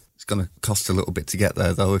far. It's going to cost a little bit to get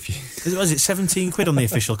there, though. If you Was it 17 quid on the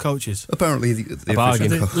official coaches? Apparently, the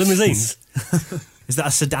bargain. official Limousines. Is that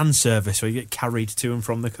a sedan service where you get carried to and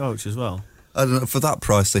from the coach as well? I don't know. For that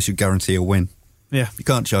price, they should guarantee a win. Yeah. You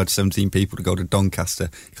can't charge 17 people to go to Doncaster.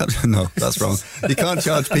 No, that's wrong. You can't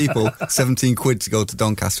charge people 17 quid to go to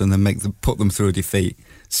Doncaster and then put them through a defeat.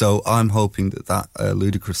 So I'm hoping that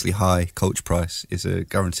ludicrously high coach price is a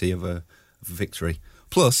guarantee of a victory.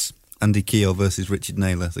 Plus, Andy Keogh versus Richard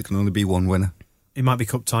Naylor. There can only be one winner. It might be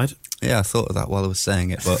cup tied. Yeah, I thought of that while I was saying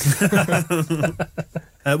it, but...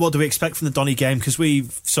 what do we expect from the Donny game? Because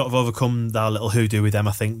we've sort of overcome our little hoodoo with them.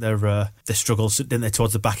 I think their struggles, didn't they,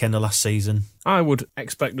 towards the back end of last season? I would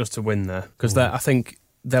expect us to win there because I think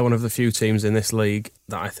they're one of the few teams in this league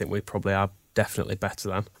that I think we probably are definitely better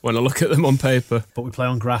than when I look at them on paper. But we play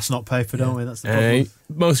on grass, not paper, don't we? That's the problem.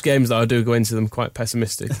 Most games that I do go into them quite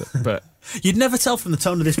pessimistic, but you'd never tell from the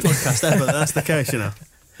tone of this podcast ever that that's the case, you know.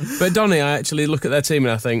 But Donny, I actually look at their team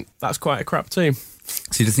and I think that's quite a crap team.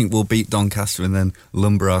 So do you think we'll beat Doncaster and then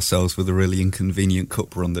lumber ourselves with a really inconvenient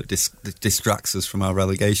cup run that distracts us from our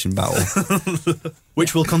relegation battle?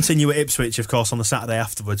 Which will continue at Ipswich, of course, on the Saturday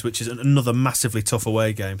afterwards, which is another massively tough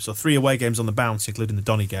away game. So 3 away games on the bounce, including the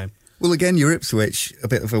Donny game. Well, again, you're Ipswich, a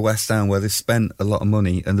bit of a West Ham where they've spent a lot of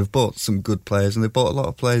money and they've bought some good players and they've bought a lot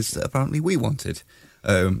of players that apparently we wanted.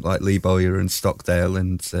 Like Lee Bowyer and Stockdale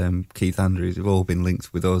and Keith Andrews have all been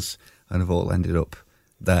linked with us and have all ended up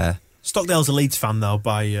there. Stockdale's a Leeds fan, though,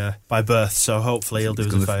 by birth, so hopefully he'll do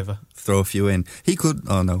us a favour. Throw a few in. He could...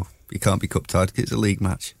 Oh, no, he can't be cup tied because it's a league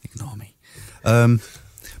match. Ignore me.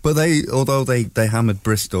 But although they hammered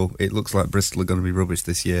Bristol, it looks like Bristol are going to be rubbish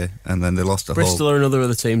this year, and then they lost a Bristol are another of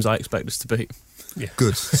the teams I expect us to beat. Yeah.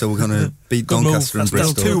 Good. So we're going to beat Doncaster and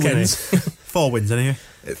Bristol. 2 wins. 4 wins, anyway.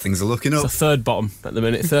 Things are looking up. It's the third bottom at the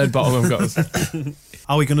minute. Third bottom I've got.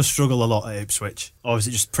 Are we going to struggle a lot at Ipswich? Or is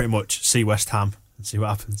it just pretty much see West Ham and see what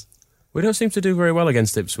happens? We don't seem to do very well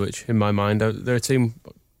against Ipswich, in my mind. They're a team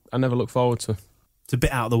I never look forward to. It's a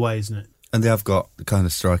bit out of the way, isn't it? And they have got the kind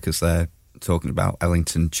of strikers there, talking about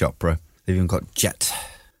Ellington, Chopra. They've even got Jet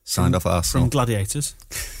signed off Arsenal. From Gladiators?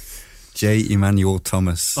 J. Emmanuel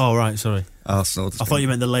Thomas. Oh, right, sorry. Arsenal. I thought you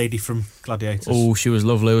meant the lady from Gladiators. Oh, she was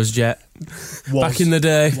lovely, was Jet. Back in the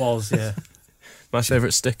day. Was, yeah. My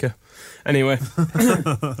favourite sticker. Anyway.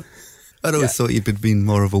 I'd always thought you'd been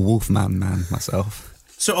more of a Wolfman man myself.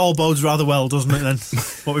 So it all bodes rather well, doesn't it, then?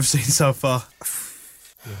 What we've seen so far.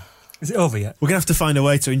 Is it over yet? We're going to have to find a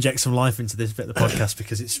way to inject some life into this bit of the podcast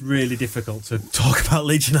because it's really difficult to talk about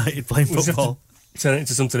Leeds United playing football. Turn it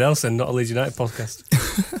into something else and not a Leeds United podcast.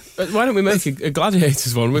 Why don't we make a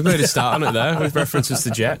Gladiators one? We've made a start on it there with references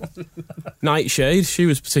to Jet. Nightshade, she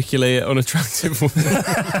was particularly unattractive.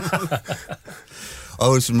 I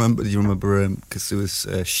always remember, because there was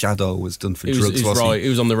Shadow was done for drugs, wasn't he? He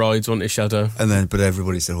was on the rides, wasn't he, Shadow? But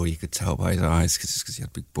everybody said, you could tell by his eyes because he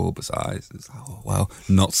had big bulbous eyes. It's like, oh, well,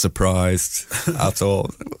 not surprised at all.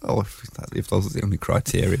 Oh, if those are the only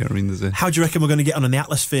criteria, I mean, there's a... How do you reckon we're going to get on the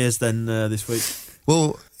Atmospheres then this week?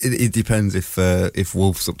 Well, it depends if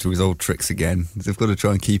Wolf's up to his old tricks again. They've got to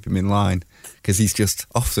try and keep him in line because he's just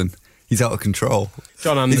often... He's out of control.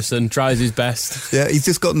 John Anderson tries his best. Yeah, he's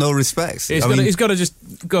just got no respect. He's got to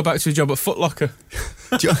just go back to his job at Foot Locker.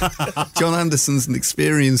 John Anderson's an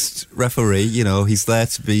experienced referee. You know, he's there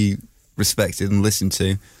to be respected and listened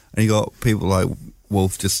to. And you got people like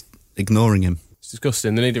Wolf just ignoring him. It's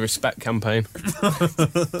disgusting. They need a respect campaign.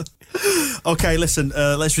 Okay, listen,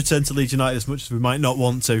 let's return to Leeds United as much as we might not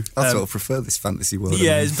want to. I sort of prefer this fantasy world.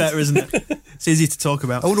 Yeah, it's better, isn't it? It's easy to talk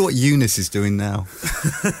about. I wonder what Eunice is doing now.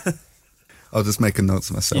 I'll just make a note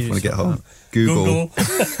to myself when I get home. Google.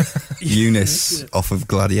 Eunice off of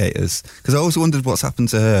Gladiators. Because I always wondered what's happened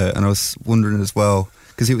to her, and I was wondering as well,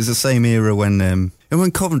 because it was the same era when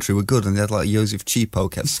Coventry were good and they had like Joseph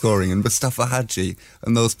Cheapo kept scoring and Mustafa Hadji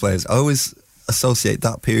and those players. I always associate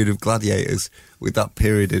that period of Gladiators with that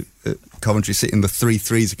period at Coventry sitting the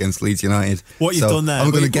 3-3s against Leeds United. What you've done there,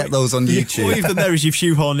 I'm going to get those on YouTube. What you've done there is you've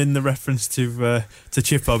shoehorned in the reference to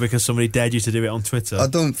Chippo because somebody dared you to do it on Twitter. I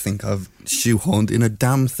don't think I've shoehorned in a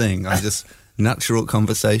damn thing. I just natural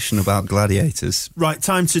conversation about Gladiators. Right,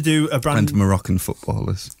 time to do a and Moroccan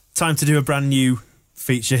footballers. Time to do a brand new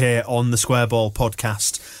feature here on the Square Ball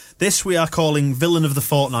podcast. This we are calling Villain of the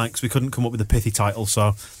Fortnight because we couldn't come up with a pithy title,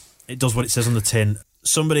 so it does what it says on the tin.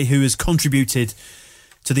 Somebody who has contributed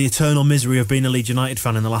to the eternal misery of being a Leeds United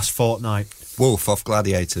fan in the last fortnight. Wolf off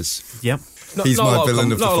Gladiators. Yep. He's my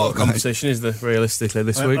villain of the fortnight. Not a lot of competition, is there, realistically,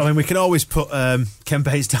 this week? I mean, we can always put Ken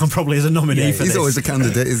Bates down probably as a nominee for this. He's always a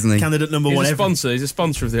candidate, isn't he? Candidate number one. He's a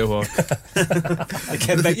sponsor of the award.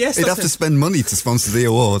 Ken Bates, yes, he'd have to spend money to sponsor the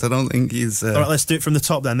award. I don't think he's... All right, let's do it from the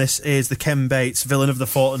top then. This is the Ken Bates Villain of the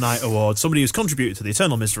Fortnight Award. Somebody who's contributed to the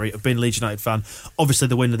eternal misery of being a Leeds United fan. Obviously,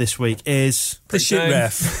 the winner this week is... the shit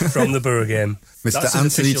ref from the Borough game. Mr.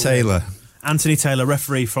 Anthony Taylor. Anthony Taylor,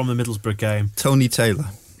 referee from the Middlesbrough game. Tony Taylor.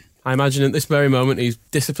 I imagine at this very moment he's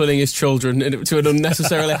disciplining his children to an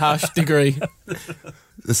unnecessarily harsh degree.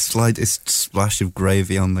 The slightest splash of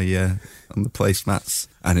gravy on the placemats,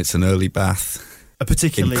 and it's an early bath. A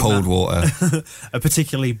particularly in cold water. A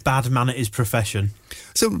particularly bad man at his profession.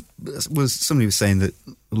 Somebody was saying that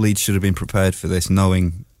Leeds should have been prepared for this,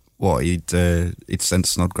 knowing what he'd sent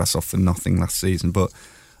Snodgrass off for nothing last season. But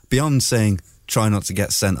beyond saying try not to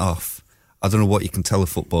get sent off, I don't know what you can tell a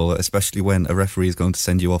footballer, especially when a referee is going to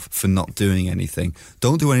send you off for not doing anything.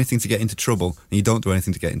 Don't do anything to get into trouble, and you don't do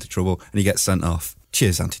anything to get into trouble, and you get sent off.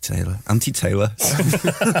 Cheers, Auntie Taylor. Auntie Taylor.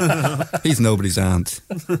 He's nobody's aunt.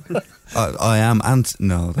 I am aunt.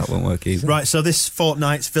 No, that won't work either. Right, so this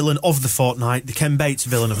fortnight's villain of the fortnight, the Ken Bates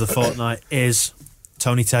villain of the fortnight, is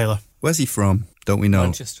Tony Taylor. Where's he from? Don't we know?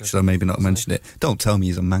 Manchester. Should I maybe not mention it? Don't tell me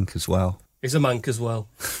he's a Manc as well. He's a Manc as well.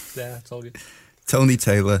 Yeah, I told you. Tony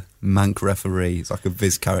Taylor, Manc referee. It's like a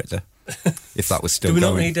Viz character, if that was still going. Do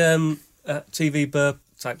we not need a TV burp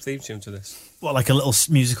type theme tune to this? What, like a little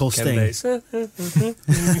musical sting?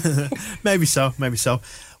 Maybe so.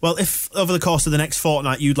 Well, if over the course of the next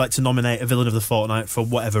fortnight you'd like to nominate a villain of the fortnight for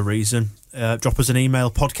whatever reason, drop us an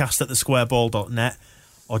email, podcast@thesquareball.net,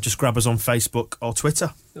 or just grab us on Facebook or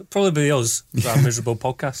Twitter. It'll probably be us, our miserable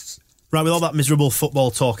podcasts. Right, with all that miserable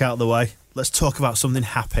football talk out of the way, let's talk about something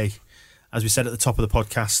happy. As we said at the top of the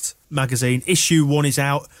podcast, magazine, issue 1 is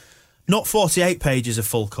out. Not 48 pages of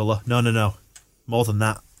full colour. No. More than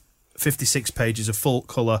that. 56 pages of full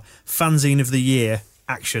colour fanzine of the year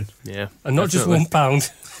action. Yeah. And not definitely. just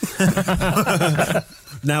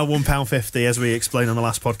 £1. Now £1.50, as we explained on the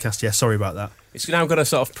last podcast. Yeah, sorry about that. It's now got a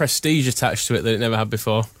sort of prestige attached to it that it never had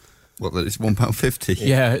before. What, that it's £1.50?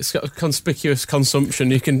 Yeah, it's got a conspicuous consumption.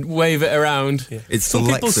 You can wave it around. Yeah. It's Some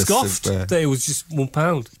the people Lexus scoffed that it was just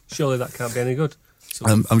 £1. Surely that can't be any good. So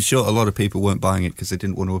I'm sure a lot of people weren't buying it because they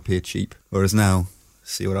didn't want to appear cheap. Whereas now,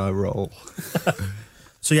 see what I roll.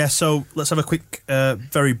 So let's have a quick,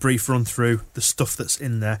 very brief run through the stuff that's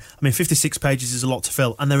in there. I mean, 56 pages is a lot to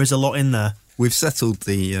fill, and there is a lot in there. We've settled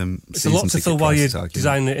the it's a lot to fill while you're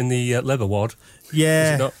designing it in the Labour ward.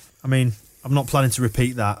 Yeah, I mean, I'm not planning to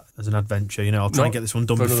repeat that as an adventure. I'll try and get this one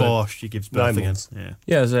done before she gives birth again.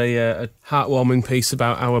 Yeah, there's a heartwarming piece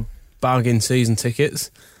about our bargain season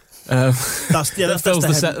tickets.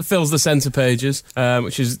 That fills the centre pages,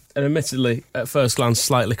 which is an admittedly, at first glance,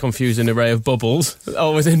 slightly confusing array of bubbles,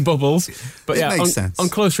 all within bubbles. But it makes sense. On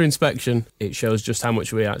closer inspection, it shows just how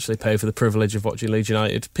much we actually pay for the privilege of watching Leeds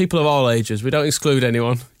United. People of all ages, we don't exclude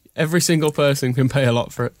anyone. Every single person can pay a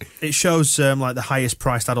lot for it. It shows like the highest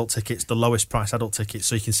priced adult tickets, the lowest priced adult tickets,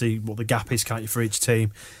 so you can see what the gap is, can't you, for each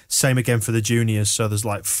team. Same again for the juniors, so there's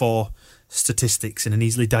like 4 statistics in an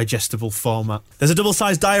easily digestible format. There's a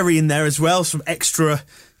double-sized diary in there as well, some extra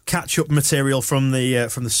catch-up material from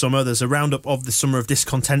the summer. There's a roundup of the summer of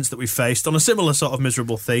discontents that we faced on a similar sort of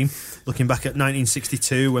miserable theme, looking back at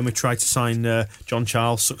 1962 when we tried to sign John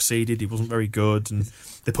Charles, succeeded, he wasn't very good, and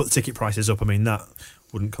they put the ticket prices up. I mean, that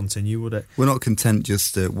wouldn't continue, would it? We're not content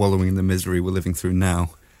just wallowing in the misery we're living through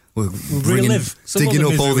now. We're digging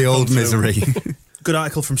up all the old misery. Good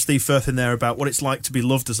article from Steve Firth in there about what it's like to be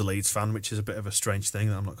loved as a Leeds fan, which is a bit of a strange thing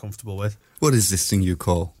that I'm not comfortable with. What is this thing you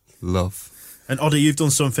call love? And Oddie, you've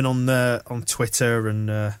done something on Twitter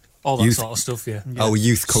and all that sort of stuff, yeah. Our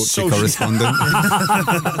youth culture correspondent.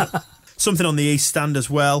 something on the East Stand as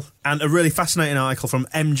well, and a really fascinating article from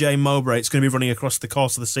MJ Mowbray. It's going to be running across the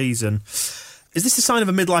course of the season. Is this a sign of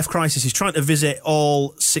a midlife crisis? He's trying to visit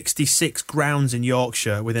all 66 grounds in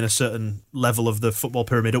Yorkshire within a certain level of the football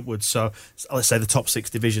pyramid upwards. So let's say the top 6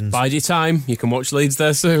 divisions. Bide your time. You can watch Leeds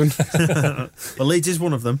there soon. Well, Leeds is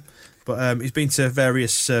one of them. But he's been to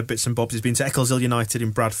various bits and bobs. He's been to Eccleshill United in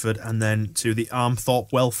Bradford and then to the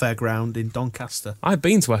Armthorpe Welfare Ground in Doncaster. I've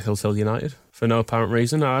been to Eccleshill United for no apparent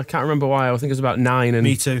reason. I can't remember why. I think it was about 9. And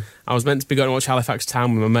me too. I was meant to be going to watch Halifax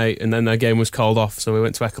Town with my mate, and then their game was called off, so we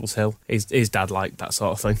went to Eccleshill. His dad liked that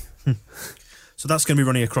sort of thing. So that's going to be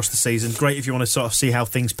running across the season. Great if you want to sort of see how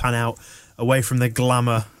things pan out away from the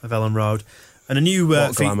glamour of Ellen Road. And a new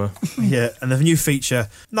glamour. Yeah, and a new feature,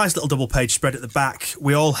 nice little double-page spread at the back.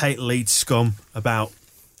 We all hate Leeds scum about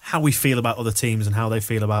how we feel about other teams and how they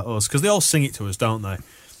feel about us, because they all sing it to us, don't they?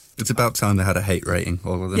 It's about time they had a hate rating,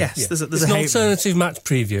 all of them. Yes, there's It's a an hate alternative match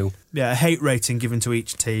preview. a hate rating given to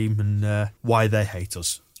each team and why they hate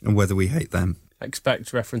us. And whether we hate them.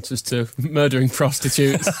 Expect references to murdering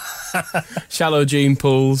prostitutes, shallow gene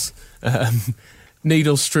pools,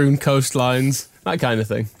 needle-strewn coastlines, that kind of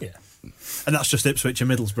thing. Yeah. And that's just Ipswich and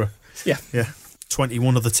Middlesbrough. Yeah.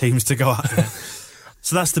 21 other teams to go at.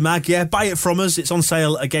 So that's the mag, yeah. Buy it from us. It's on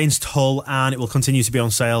sale against Hull, and it will continue to be on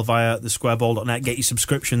sale via thesquareball.net. Get your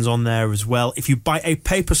subscriptions on there as well. If you buy a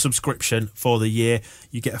paper subscription for the year,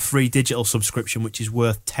 you get a free digital subscription, which is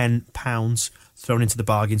worth £10 thrown into the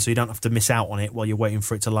bargain, so you don't have to miss out on it while you're waiting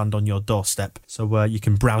for it to land on your doorstep. So you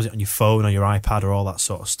can browse it on your phone or your iPad or all that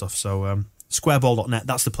sort of stuff. So squareball.net,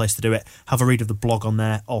 that's the place to do it. Have a read of the blog on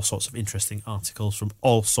there. All sorts of interesting articles from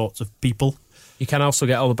all sorts of people. You can also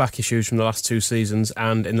get all the back issues from the last 2 seasons,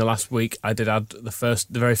 and in the last week I did add the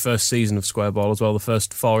very first season of Squareball as well, the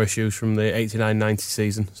first 4 issues from the 89-90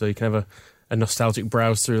 season, so you can have a nostalgic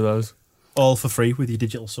browse through those. All for free with your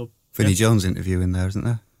digital sub. Vinnie Jones interview in there, isn't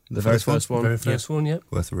there? The very first one. Very first one, yeah.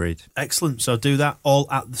 Worth a read. Excellent. So do that all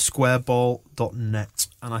at thesquareball.net.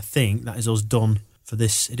 And I think that is us done for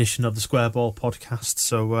this edition of the Squareball podcast.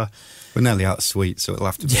 So we're nearly out of sweets, so it'll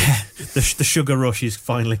have to be. Yeah, the sugar rush is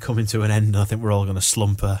finally coming to an end, and I think we're all going to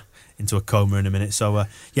slump into a coma in a minute. So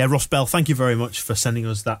Ross Bell, thank you very much for sending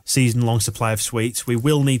us that season-long supply of sweets. We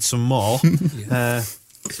will need some more.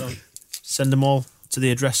 So send them all to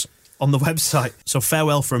the address on the website. So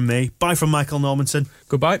farewell from me. Bye from Michael Normanton.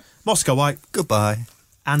 Goodbye. Moscow White. Goodbye.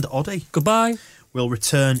 And Oddie. Goodbye. We'll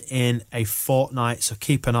return in a fortnight, so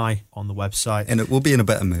keep an eye on the website. And we'll be in a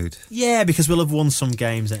better mood. Yeah, because we'll have won some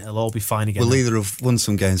games and it'll all be fine again. We'll either have won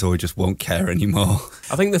some games or we just won't care anymore.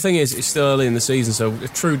 I think the thing is, it's still early in the season, so a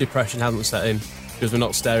true depression hasn't set in, because we're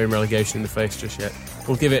not staring relegation in the face just yet.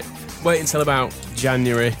 We'll wait until about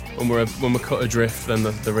January when we're cut adrift, then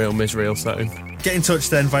the real misery will set in. Get in touch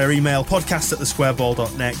then via email,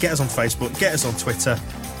 podcast@thesquareball.net. Get us on Facebook, get us on Twitter.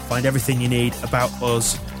 Find everything you need about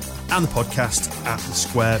us and the podcast at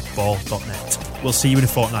thesquareball.net. We'll see you in a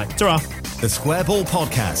fortnight. Ta-ra! The Squareball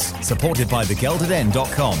Podcast, supported by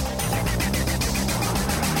thegeldeden.com.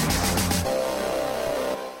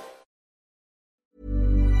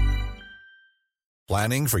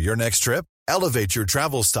 Planning for your next trip? Elevate your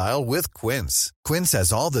travel style with Quince. Quince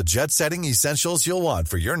has all the jet-setting essentials you'll want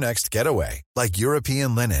for your next getaway, like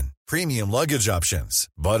European linen, premium luggage options,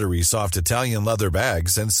 buttery soft Italian leather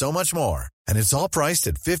bags, and so much more. And it's all priced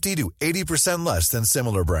at 50 to 80% less than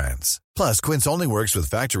similar brands. Plus, Quince only works with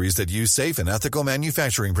factories that use safe and ethical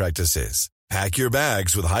manufacturing practices. Pack your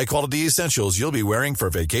bags with high-quality essentials you'll be wearing for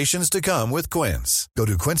vacations to come with Quince. Go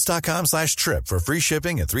to quince.com/trip for free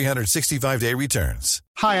shipping and 365-day returns.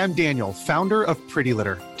 Hi, I'm Daniel, founder of Pretty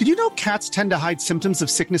Litter. Did you know cats tend to hide symptoms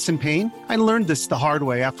of sickness and pain? I learned this the hard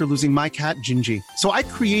way after losing my cat, Gingy. So I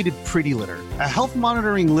created Pretty Litter, a health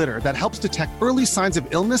monitoring litter that helps detect early signs of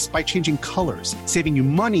illness by changing colors, saving you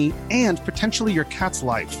money and potentially your cat's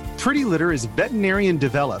life. Pretty Litter is veterinarian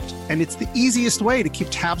developed, and it's the easiest way to keep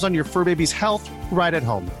tabs on your fur baby's health right at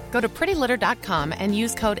home. Go to prettylitter.com and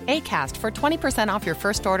use code ACAST for 20% off your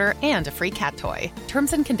first order and a free cat toy.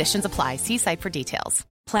 Terms and conditions apply. See site for details.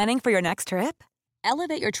 Planning for your next trip?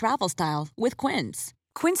 Elevate your travel style with Quince.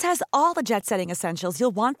 Quince has all the jet-setting essentials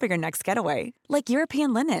you'll want for your next getaway, like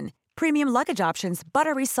European linen, premium luggage options,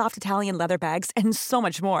 buttery soft Italian leather bags, and so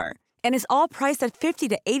much more. And is all priced at 50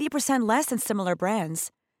 to 80% less than similar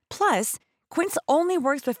brands. Plus, Quince only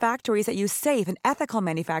works with factories that use safe and ethical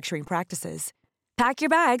manufacturing practices. Pack your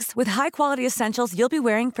bags with high-quality essentials you'll be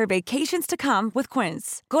wearing for vacations to come with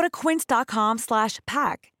Quince. Go to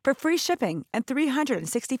quince.com/pack for free shipping and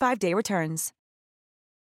 365-day returns.